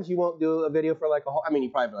 because sometimes you won't do a video for like a whole, I mean, you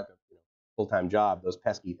probably have like a full-time job, those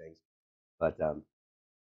pesky things. But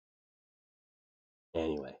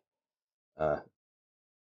anyway,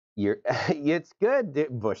 it's good,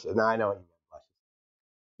 dude. Bushes. No, I know what you meant, bushes.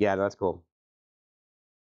 Yeah, that's cool.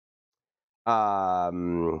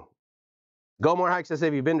 Go More Hikes says,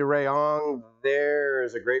 have you been to Rayong?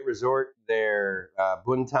 There's a great resort there,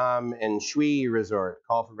 Buntam and Shui Resort.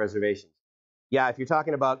 Call for reservations. Yeah, if you're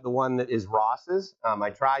talking about the one that is Ross's,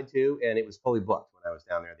 I tried to, and it was fully booked when I was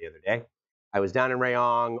down there the other day. I was down in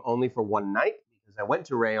Rayong only for one night because I went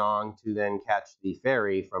to Rayong to then catch the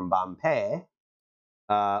ferry from Bombay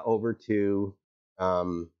over to,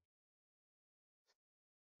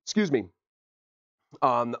 excuse me,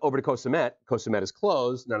 over to Koh Samet. Koh Samet is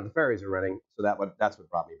closed. None of the ferries are running, so that's what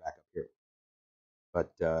brought me back up here.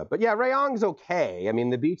 But yeah, Rayong's okay. I mean,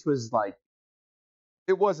 the beach was like,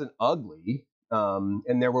 it wasn't ugly,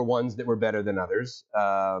 and there were ones that were better than others.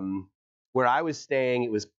 Where I was staying,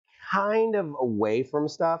 it was kind of away from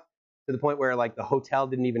stuff to the point where like the hotel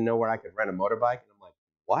didn't even know where I could rent a motorbike, and I'm like,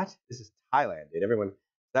 what? This is Thailand, dude.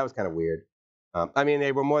 That was kind of weird. I mean,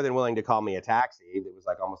 they were more than willing to call me a taxi. It was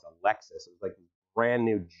like almost a Lexus. It was like a brand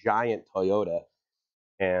new giant Toyota.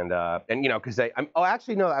 And you know, because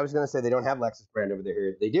actually, no, I was going to say they don't have Lexus brand over there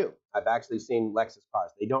here. They do. I've actually seen Lexus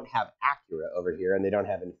cars. They don't have Acura over here, and they don't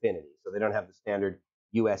have Infiniti. So they don't have the standard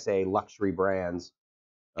USA luxury brands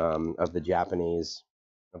of the Japanese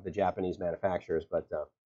manufacturers. But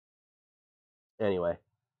Anyway,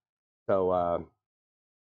 so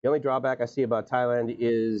the only drawback I see about Thailand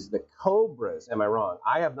is the cobras. Am I wrong?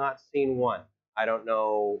 I have not seen one. I don't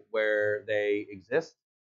know where they exist.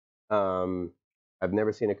 Um, I've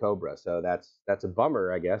never seen a cobra, so that's a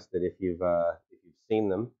bummer, I guess. That if you've seen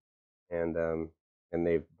them and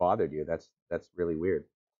they've bothered you, that's really weird.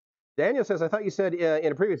 Daniel says, I thought you said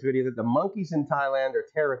in a previous video that the monkeys in Thailand are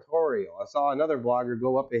territorial. I saw another vlogger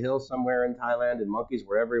go up a hill somewhere in Thailand and monkeys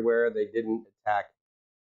were everywhere. They didn't act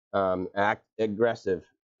aggressive.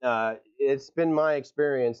 It's been my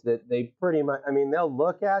experience that they pretty much, I mean, they'll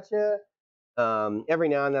look at you. Every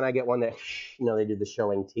now and then I get one that, they do the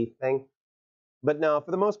showing teeth thing. But no,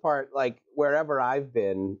 for the most part, like wherever I've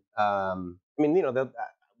been, I mean,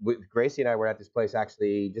 Gracie and I were at this place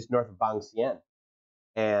actually just north of Bang Sien.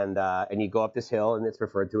 And you go up this hill, and it's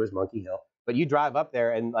referred to as Monkey Hill. But you drive up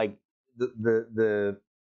there, and like the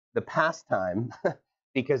pastime,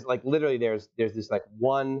 because like literally there's this like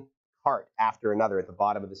one cart after another at the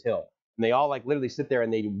bottom of this hill, and they all like literally sit there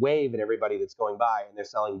and they wave at everybody that's going by, and they're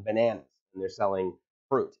selling bananas, and they're selling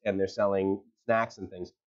fruit, and they're selling snacks and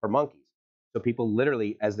things for monkeys. So people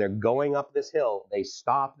literally, as they're going up this hill, they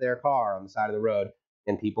stop their car on the side of the road,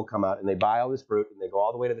 and people come out and they buy all this fruit, and they go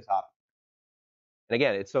all the way to the top. And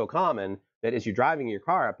again, it's so common that as you're driving your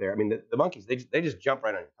car up there, I mean, the monkeys, they just jump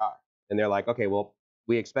right on your car. And they're like, okay, well,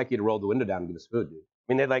 we expect you to roll the window down and give us food, dude.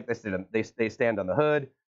 I mean, they stand on the hood.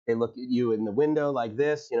 They look at you in the window like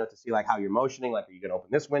this, to see like how you're motioning. Like, are you going to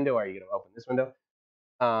open this window? Or are you going to open this window?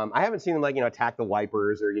 I haven't seen them like, attack the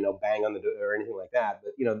wipers or, bang on the door or anything like that.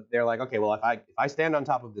 But, they're like, okay, well, if I stand on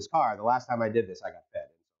top of this car, the last time I did this, I got fed.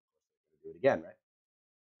 And so I'm going to do it again, right?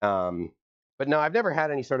 But no, I've never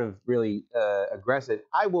had any sort of really aggressive.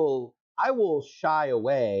 I will shy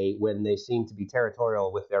away when they seem to be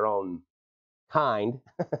territorial with their own kind.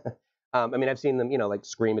 I mean, I've seen them, like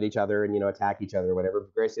scream at each other and attack each other or whatever.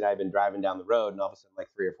 But Gracie and I have been driving down the road, and all of a sudden, like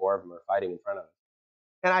 3 or 4 of them are fighting in front of us.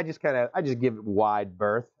 And I just give it wide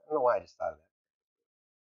berth. I don't know why I just thought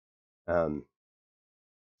of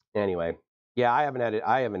that. Anyway, yeah, I haven't had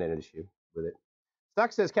an issue with it.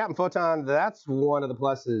 Stuck says, Captain Photon, that's one of the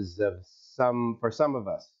pluses for some of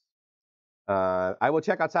us. I will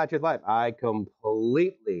check out Side Truth Live. I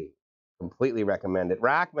completely recommend it.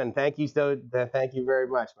 Rackman, thank you very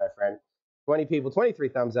much, my friend. 20 people, 23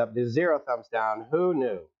 thumbs up. There's 0 thumbs down. Who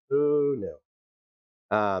knew?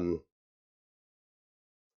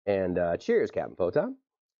 Cheers, Captain Photon.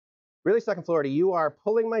 Really stuck in Florida. You are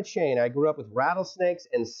pulling my chain. I grew up with rattlesnakes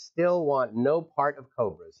and still want no part of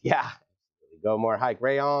cobras. Yeah. Go more hike.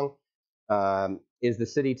 Rayong is the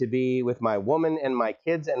city to be with my woman and my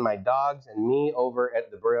kids and my dogs and me over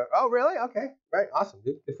at the burrito. Oh, really? Okay. Right. Awesome.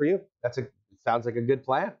 Good for you. Sounds like a good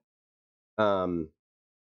plan. Rackman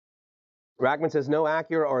says no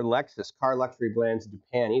Acura or Lexus car luxury brands in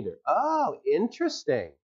Japan either. Oh,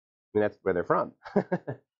 interesting. I mean, that's where they're from.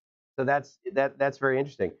 So that's very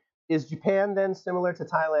interesting. Is Japan then similar to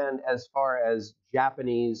Thailand as far as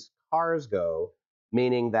Japanese cars go?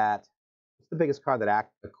 Meaning that it's the biggest car that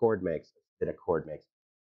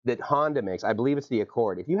Honda makes. I believe it's the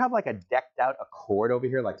Accord. If you have like a decked out Accord over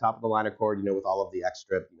here, like top of the line Accord, with all of the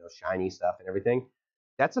extra, shiny stuff and everything,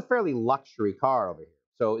 that's a fairly luxury car over here.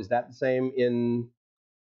 So is that the same in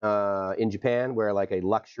Japan, where like a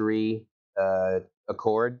luxury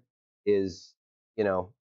Accord is,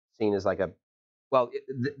 seen as like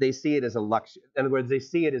they see it as a luxury. In other words, they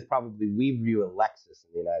see it as probably we view a Lexus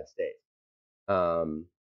in the United States.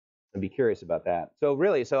 I'd be curious about that. So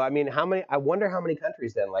really, I mean, I wonder how many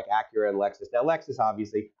countries then, like Acura and Lexus. Now, Lexus,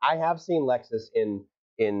 obviously, I have seen Lexus in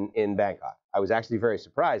Bangkok. I was actually very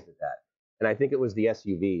surprised at that. And I think it was the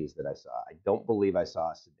SUVs that I saw. I don't believe I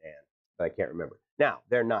saw a sedan, but I can't remember. Now,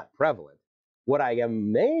 they're not prevalent. What I am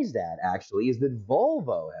amazed at, actually, is that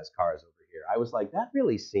Volvo has cars over here. I was like, that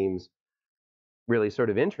really seems really sort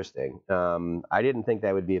of interesting. I didn't think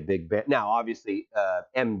that would be a big bet. Now, obviously,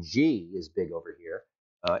 MG is big over here.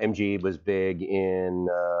 MG was big in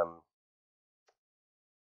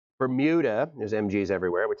Bermuda. There's MGs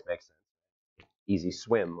everywhere, which makes sense. Easy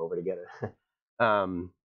swim over to get it.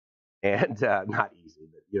 And not easy,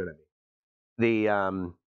 but you know what I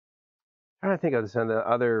mean. Trying to think of some of the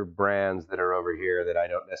other brands that are over here that I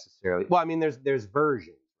don't necessarily. Well, I mean, there's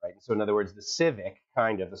versions, right? So in other words, the Civic,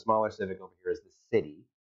 the smaller Civic over here is the City.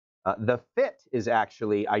 The Fit is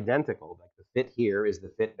actually identical. Like the Fit here is the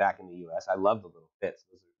Fit back in the U.S. I love the little Fits.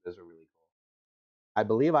 Those are really cool. I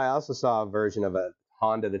believe I also saw a version of a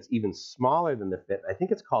Honda that's even smaller than the Fit. I think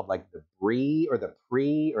it's called like the Bree or the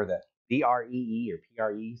Pre or the BREE or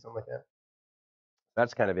PRE, something like that.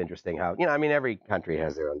 That's kind of interesting how, I mean, every country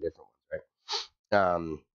has their own different ones, right?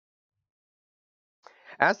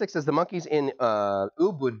 Aztec says the monkeys in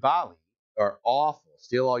Ubud, Bali are awful.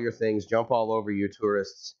 Steal all your things, jump all over you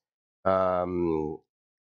tourists. Have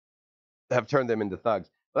turned them into thugs.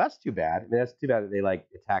 Well, that's too bad. I mean, that's too bad that they like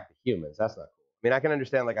attack the humans. That's not cool. I mean, I can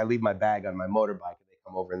understand like I leave my bag on my motorbike and they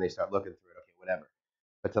come over and they start looking through it. Okay, whatever.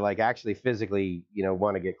 But to like actually physically,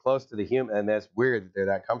 want to get close to the human, and that's weird that they're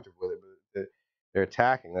that comfortable with it. But they're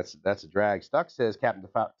attacking. That's a drag. Stuck says Captain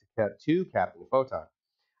Photon.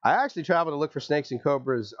 I actually travel to look for snakes, and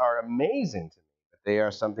cobras are amazing to me, but they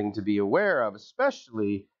are something to be aware of,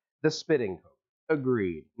 especially the spitting cobra.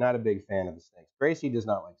 Agreed. Not a big fan of the snakes. Gracie does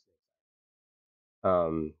not like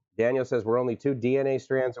snakes. Daniel says we're only 2 DNA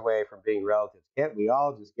strands away from being relatives. Can't we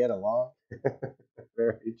all just get along?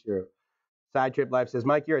 Very true. Side Trip Life says,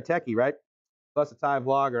 Mike, you're a techie, right? Plus a Thai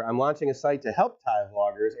vlogger. I'm launching a site to help Thai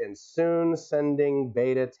vloggers, and soon sending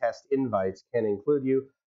beta test invites can include you.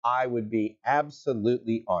 I would be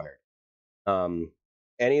absolutely honored.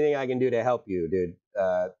 Anything I can do to help you, dude,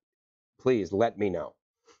 please let me know.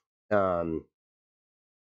 I'm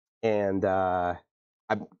psyched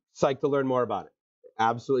to learn more about it.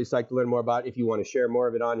 Absolutely psyched to learn more about it. If you want to share more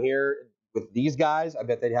of it on here with these guys, I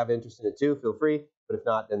bet they'd have interest in it too. Feel free. But if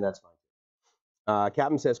not, then that's fine.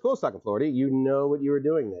 Captain says, cool, Stuck in Florida. You know what you were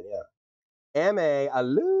doing then, yeah. M.A.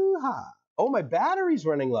 Aloha. Oh, my battery's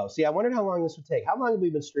running low. See, I wondered how long this would take. How long have we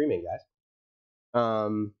been streaming, guys?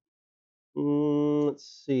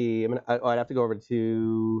 Let's see. I'd have to go over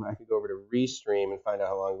to, Restream and find out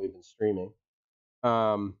how long we've been streaming.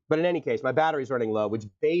 But in any case, my battery's running low, which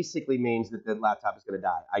basically means that the laptop is going to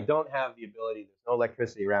die. I don't have the ability. There's no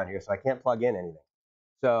electricity around here, so I can't plug in anything.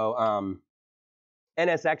 So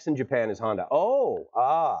NSX in Japan is Honda. I'll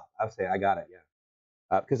say I got it, yeah.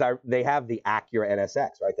 Because they have the Acura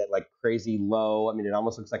NSX, right? That like crazy low. I mean, it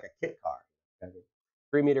almost looks like a kit car.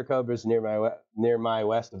 3-meter cobras near my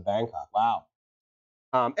west of Bangkok. Wow.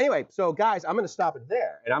 Anyway, so guys, I'm going to stop it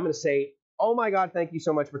there, and I'm going to say, oh my God, thank you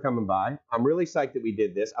so much for coming by. I'm really psyched that we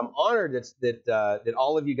did this. I'm honored that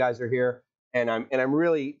all of you guys are here, and I'm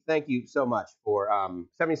really thank you so much for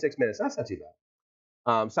 76 minutes. That's not too bad.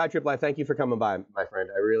 Side Trip Life, thank you for coming by, my friend.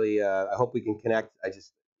 I really I hope we can connect. I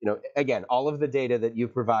just again, all of the data that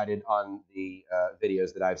you've provided on the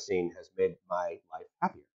videos that I've seen has made my life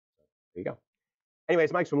happier. So there you go.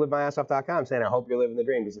 Anyways, Mike's from LiveMyAssOff.com saying, I hope you're living the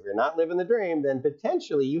dream, because if you're not living the dream, then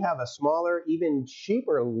potentially you have a smaller, even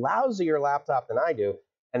cheaper, lousier laptop than I do,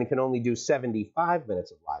 and can only do 75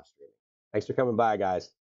 minutes of live streaming. Thanks for coming by, guys.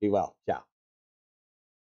 Be well. Ciao.